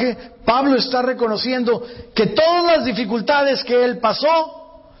pasaje Pablo está reconociendo que todas las dificultades que él pasó,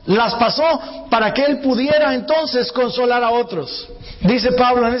 las pasó para que él pudiera entonces consolar a otros. Dice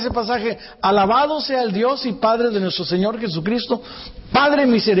Pablo en ese pasaje: alabado sea el Dios y Padre de nuestro Señor Jesucristo, Padre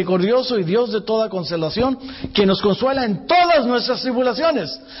misericordioso y Dios de toda consolación, que nos consuela en todas nuestras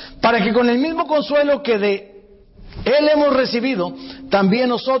tribulaciones, para que con el mismo consuelo que de Él hemos recibido, también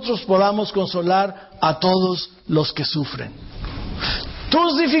nosotros podamos consolar a todos los que sufren.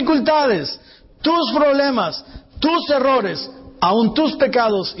 Tus dificultades, tus problemas, tus errores, aun tus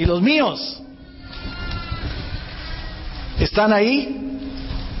pecados y los míos, están ahí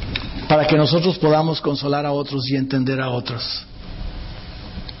para que nosotros podamos consolar a otros y entender a otros.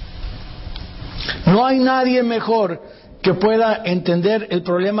 No hay nadie mejor que pueda entender el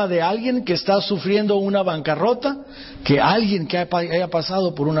problema de alguien que está sufriendo una bancarrota que alguien que haya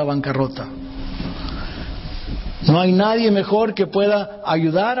pasado por una bancarrota. No hay nadie mejor que pueda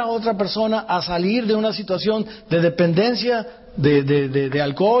ayudar a otra persona a salir de una situación de dependencia de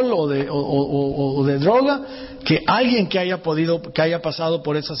alcohol o de droga, que alguien que haya pasado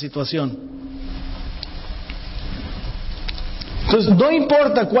por esa situación. Entonces, no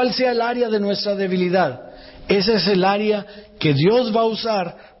importa cuál sea el área de nuestra debilidad, ese es el área que Dios va a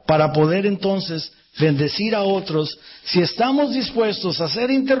usar para poder entonces bendecir a otros, si estamos dispuestos a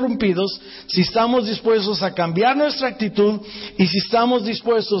ser interrumpidos, si estamos dispuestos a cambiar nuestra actitud y si estamos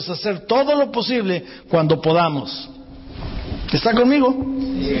dispuestos a hacer todo lo posible cuando podamos. ¿Está conmigo?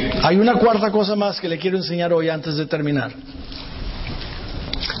 Sí. Hay una cuarta cosa más que le quiero enseñar hoy antes de terminar.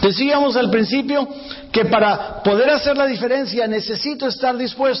 Decíamos al principio que para poder hacer la diferencia necesito estar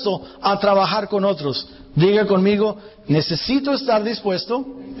dispuesto a trabajar con otros. Diga conmigo: necesito estar dispuesto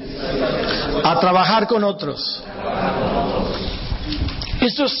a trabajar con otros.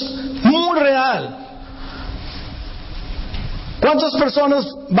 Esto es muy real. ¿Cuántas personas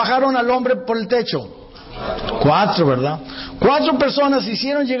bajaron al hombre por el techo? 4, ¿verdad? 4 personas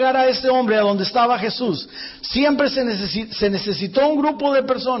hicieron llegar a este hombre a donde estaba Jesús. Siempre se necesitó un grupo de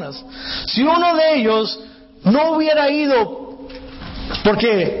personas. Si uno de ellos no hubiera ido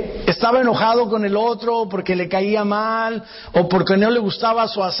porque estaba enojado con el otro, porque le caía mal, o porque no le gustaba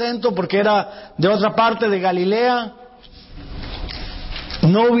su acento, porque era de otra parte de Galilea,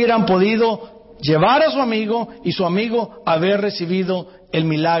 no hubieran podido llevar a su amigo y su amigo haber recibido el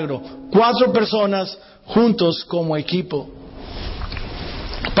milagro. 4 personas juntos como equipo.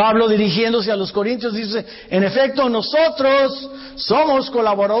 Pablo, dirigiéndose a los corintios, dice: en efecto, nosotros somos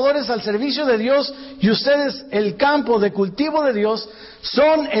colaboradores al servicio de Dios y ustedes, el campo de cultivo de Dios,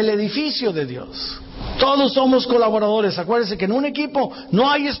 son el edificio de Dios. Todos somos colaboradores. Acuérdense que en un equipo no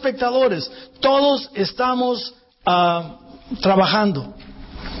hay espectadores, todos estamos trabajando.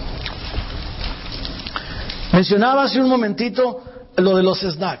 Mencionaba hace un momentito lo de los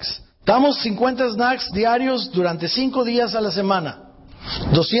snacks. Damos 50 snacks diarios durante 5 días a la semana.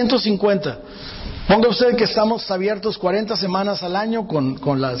 250. Ponga usted que estamos abiertos 40 semanas al año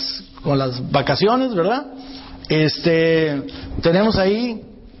con las vacaciones, ¿verdad? Tenemos ahí,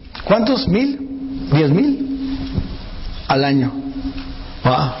 ¿cuántos? 1,000, 10,000 al año.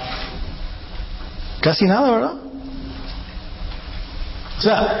 Wow. Casi nada, ¿verdad? O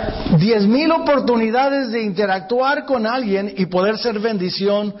sea, 10,000 oportunidades de interactuar con alguien y poder ser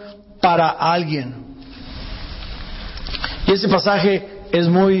bendición para alguien. Y ese pasaje es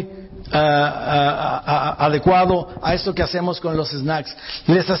muy adecuado a esto que hacemos con los snacks.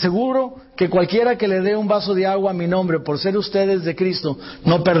 Les aseguro que cualquiera que le dé un vaso de agua a mi nombre por ser ustedes de Cristo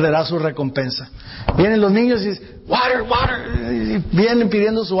no perderá su recompensa. Vienen los niños y dicen, water, water, y vienen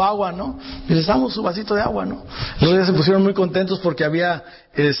pidiendo su agua, ¿no? Y les damos su vasito de agua, ¿no? Los días se pusieron muy contentos porque había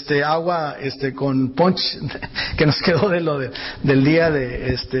agua con punch que nos quedó del día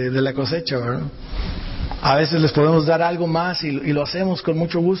de la cosecha, ¿verdad? A veces les podemos dar algo más y lo hacemos con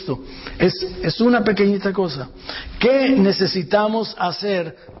mucho gusto. Es una pequeñita cosa. ¿Qué necesitamos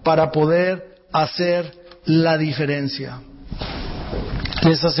hacer para poder hacer la diferencia?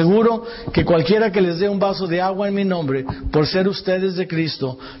 Les aseguro que cualquiera que les dé un vaso de agua en mi nombre, por ser ustedes de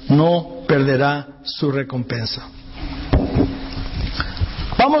Cristo, no perderá su recompensa.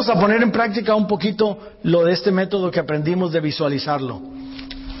 Vamos a poner en práctica un poquito lo de este método que aprendimos de visualizarlo.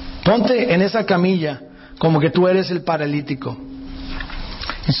 Ponte en esa camilla como que tú eres el paralítico.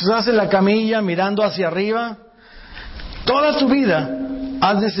 Y tú estás en la camilla mirando hacia arriba. Toda tu vida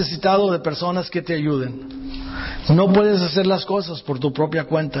has necesitado de personas que te ayuden. No puedes hacer las cosas por tu propia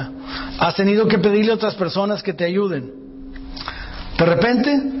cuenta. Has tenido que pedirle a otras personas que te ayuden. De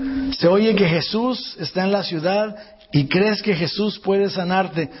repente se oye que Jesús está en la ciudad y crees que Jesús puede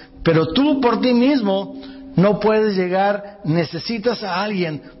sanarte, pero tú por ti mismo no puedes llegar. Necesitas a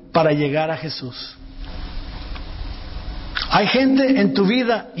alguien para llegar a Jesús. Hay gente en tu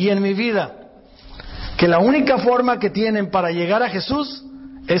vida y en mi vida que la única forma que tienen para llegar a Jesús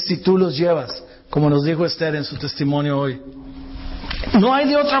es si tú los llevas, como nos dijo Esther en su testimonio hoy. No hay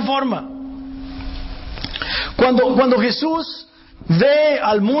de otra forma. Cuando Jesús ve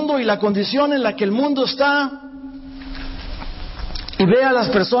al mundo y la condición en la que el mundo está, y ve a las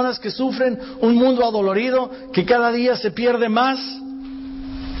personas que sufren un mundo adolorido que cada día se pierde más,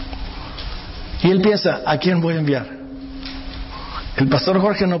 y él piensa, ¿a quién voy a enviar? El pastor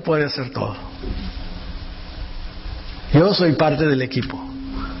Jorge no puede hacer todo. Yo soy parte del equipo.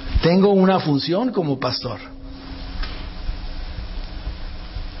 Tengo una función como pastor.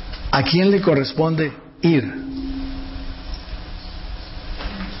 ¿A quién le corresponde ir?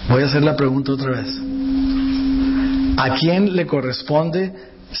 Voy a hacer la pregunta otra vez. ¿A quién le corresponde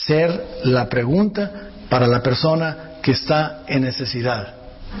ser la pregunta para la persona que está en necesidad?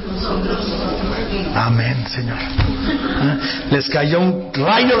 Amén, Señor. Les cayó un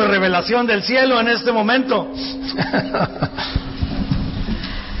rayo de revelación del cielo en este momento.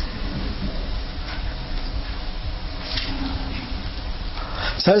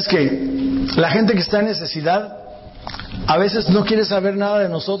 ¿Sabes qué? La gente que está en necesidad a veces no quiere saber nada de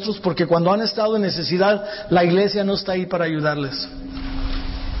nosotros porque cuando han estado en necesidad la iglesia no está ahí para ayudarles.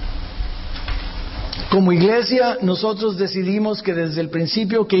 Como iglesia, nosotros decidimos que desde el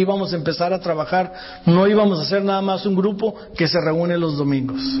principio que íbamos a empezar a trabajar, no íbamos a hacer nada más un grupo que se reúne los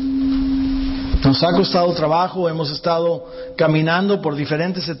domingos. Nos ha costado trabajo, hemos estado caminando por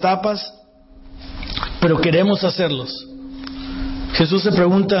diferentes etapas, pero queremos hacerlos. Jesús se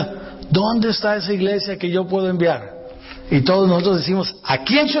pregunta, ¿dónde está esa iglesia que yo puedo enviar? Y todos nosotros decimos,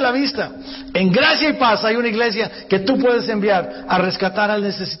 aquí en Chula Vista, en Gracia y Paz, hay una iglesia que tú puedes enviar a rescatar al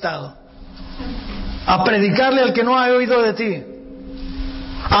necesitado, a predicarle al que no ha oído de ti,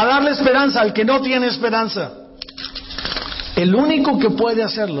 a darle esperanza al que no tiene esperanza. El único que puede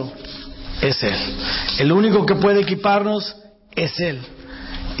hacerlo es Él. El único que puede equiparnos es Él.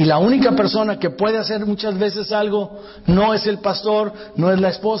 Y la única persona que puede hacer muchas veces algo no es el pastor, no es la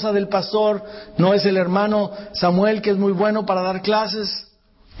esposa del pastor, no es el hermano Samuel, que es muy bueno para dar clases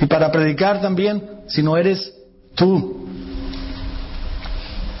y para predicar también, sino eres tú.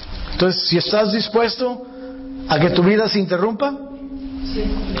 Entonces, si estás dispuesto a que tu vida se interrumpa,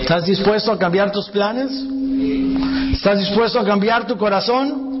 ¿estás dispuesto a cambiar tus planes? ¿Estás dispuesto a cambiar tu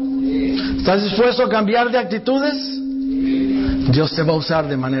corazón? ¿Estás dispuesto a cambiar de actitudes? Dios te va a usar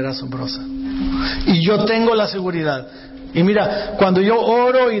de manera asombrosa. Y yo tengo la seguridad. Y mira, cuando yo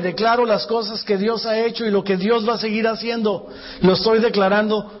oro y declaro las cosas que Dios ha hecho y lo que Dios va a seguir haciendo, lo estoy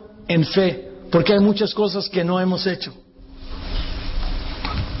declarando en fe, porque hay muchas cosas que no hemos hecho.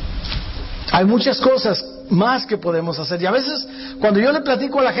 Hay muchas cosas más que podemos hacer. Y a veces, cuando yo le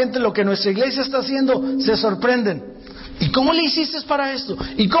platico a la gente lo que nuestra iglesia está haciendo, se sorprenden. ¿Y cómo le hiciste para esto?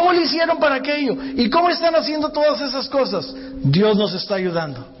 ¿Y cómo le hicieron para aquello? ¿Y cómo están haciendo todas esas cosas? Dios nos está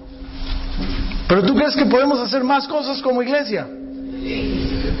ayudando. ¿Pero tú crees que podemos hacer más cosas como iglesia?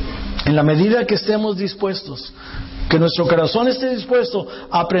 En la medida que estemos dispuestos, que nuestro corazón esté dispuesto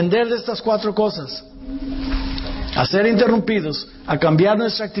a aprender de estas 4 cosas, a ser interrumpidos, a cambiar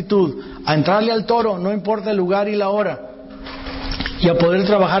nuestra actitud, a entrarle al toro, no importa el lugar y la hora, y a poder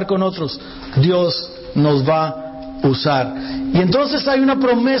trabajar con otros, Dios nos va usar. Y entonces hay una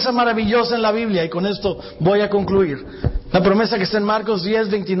promesa maravillosa en la Biblia, y con esto voy a concluir. La promesa que está en Marcos 10,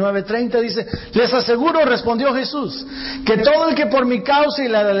 29, 30 dice: les aseguro, respondió Jesús, que todo el que por mi causa y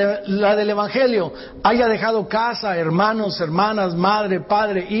la del Evangelio haya dejado casa, hermanos, hermanas, madre,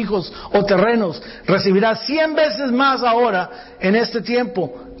 padre, hijos o terrenos, recibirá 100 veces más ahora en este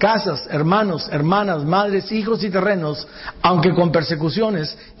tiempo, casas, hermanos, hermanas, madres, hijos y terrenos, aunque con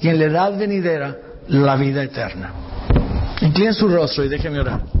persecuciones, y en la edad venidera la vida eterna. Inclinen su rostro y déjenme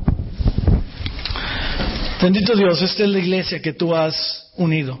orar. Bendito Dios, esta es la iglesia que tú has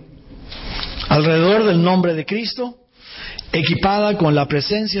unido alrededor del nombre de Cristo, equipada con la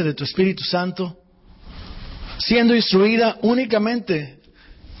presencia de tu Espíritu Santo, siendo instruida únicamente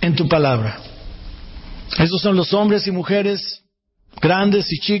en tu palabra. Esos son los hombres y mujeres,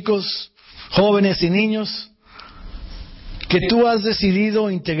 grandes y chicos, jóvenes y niños, que tú has decidido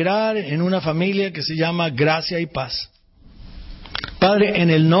integrar en una familia que se llama Gracia y Paz. Padre,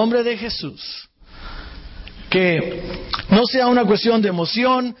 en el nombre de Jesús, que no sea una cuestión de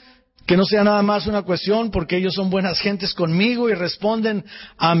emoción, que no sea nada más una cuestión porque ellos son buenas gentes conmigo y responden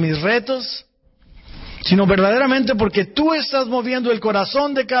a mis retos, sino verdaderamente porque tú estás moviendo el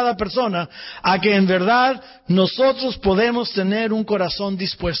corazón de cada persona a que en verdad nosotros podemos tener un corazón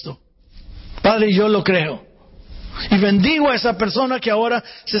dispuesto. Padre, yo lo creo. Y bendigo a esa persona que ahora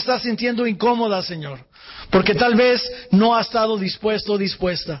se está sintiendo incómoda, Señor, porque tal vez no ha estado dispuesto o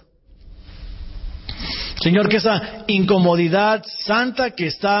dispuesta. Señor, que esa incomodidad santa que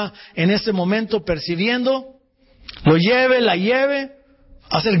está en este momento percibiendo, la lleve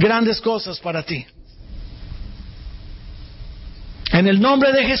a hacer grandes cosas para ti. En el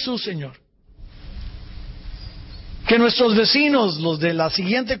nombre de Jesús, Señor. Que nuestros vecinos, los de la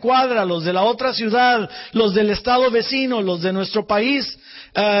siguiente cuadra, los de la otra ciudad, los del estado vecino, los de nuestro país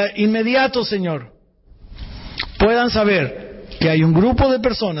inmediato, Señor, puedan saber que hay un grupo de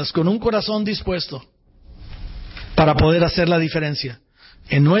personas con un corazón dispuesto para poder hacer la diferencia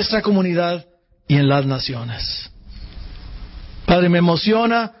en nuestra comunidad y en las naciones. Padre, me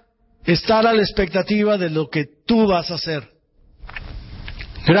emociona estar a la expectativa de lo que tú vas a hacer.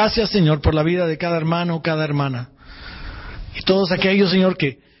 Gracias, Señor, por la vida de cada hermano, cada hermana. Y todos aquellos, Señor,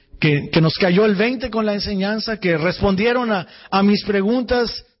 que nos cayó el 20 con la enseñanza, que respondieron a mis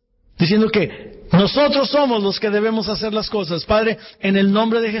preguntas, diciendo que nosotros somos los que debemos hacer las cosas. Padre, en el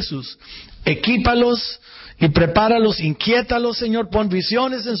nombre de Jesús, equípalos y prepáralos, inquiétalos, Señor, pon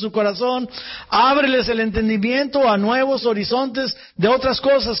visiones en su corazón, ábreles el entendimiento a nuevos horizontes de otras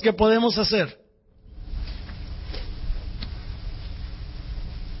cosas que podemos hacer.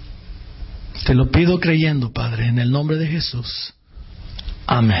 Te lo pido creyendo, Padre, en el nombre de Jesús.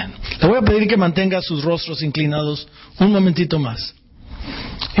 Amén. Le voy a pedir que mantenga sus rostros inclinados un momentito más.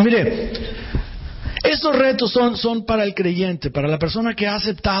 Y mire, estos retos son para el creyente, para la persona que ha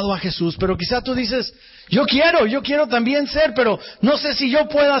aceptado a Jesús, pero quizá tú dices, yo quiero también ser, pero no sé si yo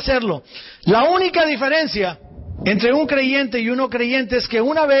puedo hacerlo. La única diferencia entre un creyente y un no creyente es que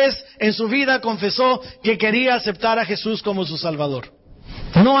una vez en su vida confesó que quería aceptar a Jesús como su Salvador.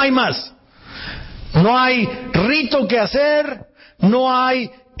 No hay más. No hay rito que hacer, no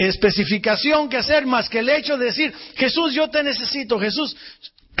hay especificación que hacer más que el hecho de decir, Jesús, yo te necesito, Jesús,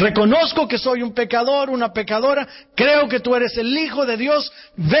 reconozco que soy un pecador, una pecadora, creo que tú eres el Hijo de Dios,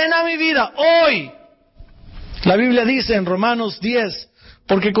 ven a mi vida hoy. La Biblia dice en Romanos 10,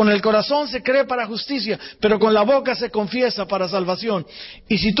 porque con el corazón se cree para justicia, pero con la boca se confiesa para salvación.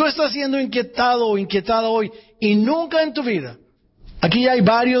 Y si tú estás siendo inquietado o inquietada hoy y nunca en tu vida, aquí hay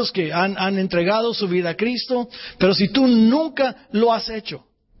varios que han entregado su vida a Cristo, pero si tú nunca lo has hecho,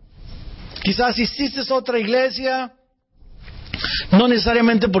 quizás hiciste otra iglesia, no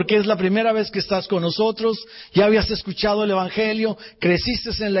necesariamente porque es la primera vez que estás con nosotros, ya habías escuchado el Evangelio,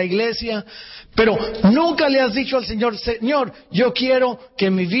 creciste en la iglesia, pero nunca le has dicho al Señor, Señor, yo quiero que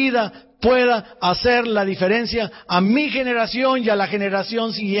mi vida pueda hacer la diferencia a mi generación y a la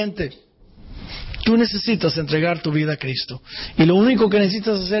generación siguiente. Tú necesitas entregar tu vida a Cristo. Y lo único que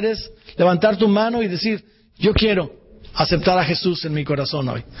necesitas hacer es levantar tu mano y decir, yo quiero aceptar a Jesús en mi corazón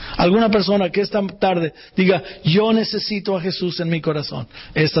hoy. Alguna persona que esta tarde diga, yo necesito a Jesús en mi corazón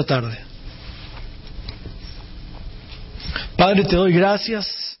esta tarde. Padre, te doy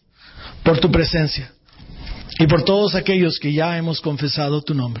gracias por tu presencia y por todos aquellos que ya hemos confesado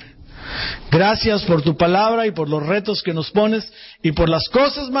tu nombre. Gracias por tu palabra y por los retos que nos pones y por las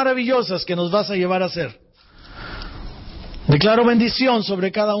cosas maravillosas que nos vas a llevar a hacer. Declaro bendición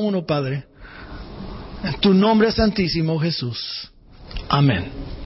sobre cada uno, Padre. En tu nombre santísimo, Jesús. Amén.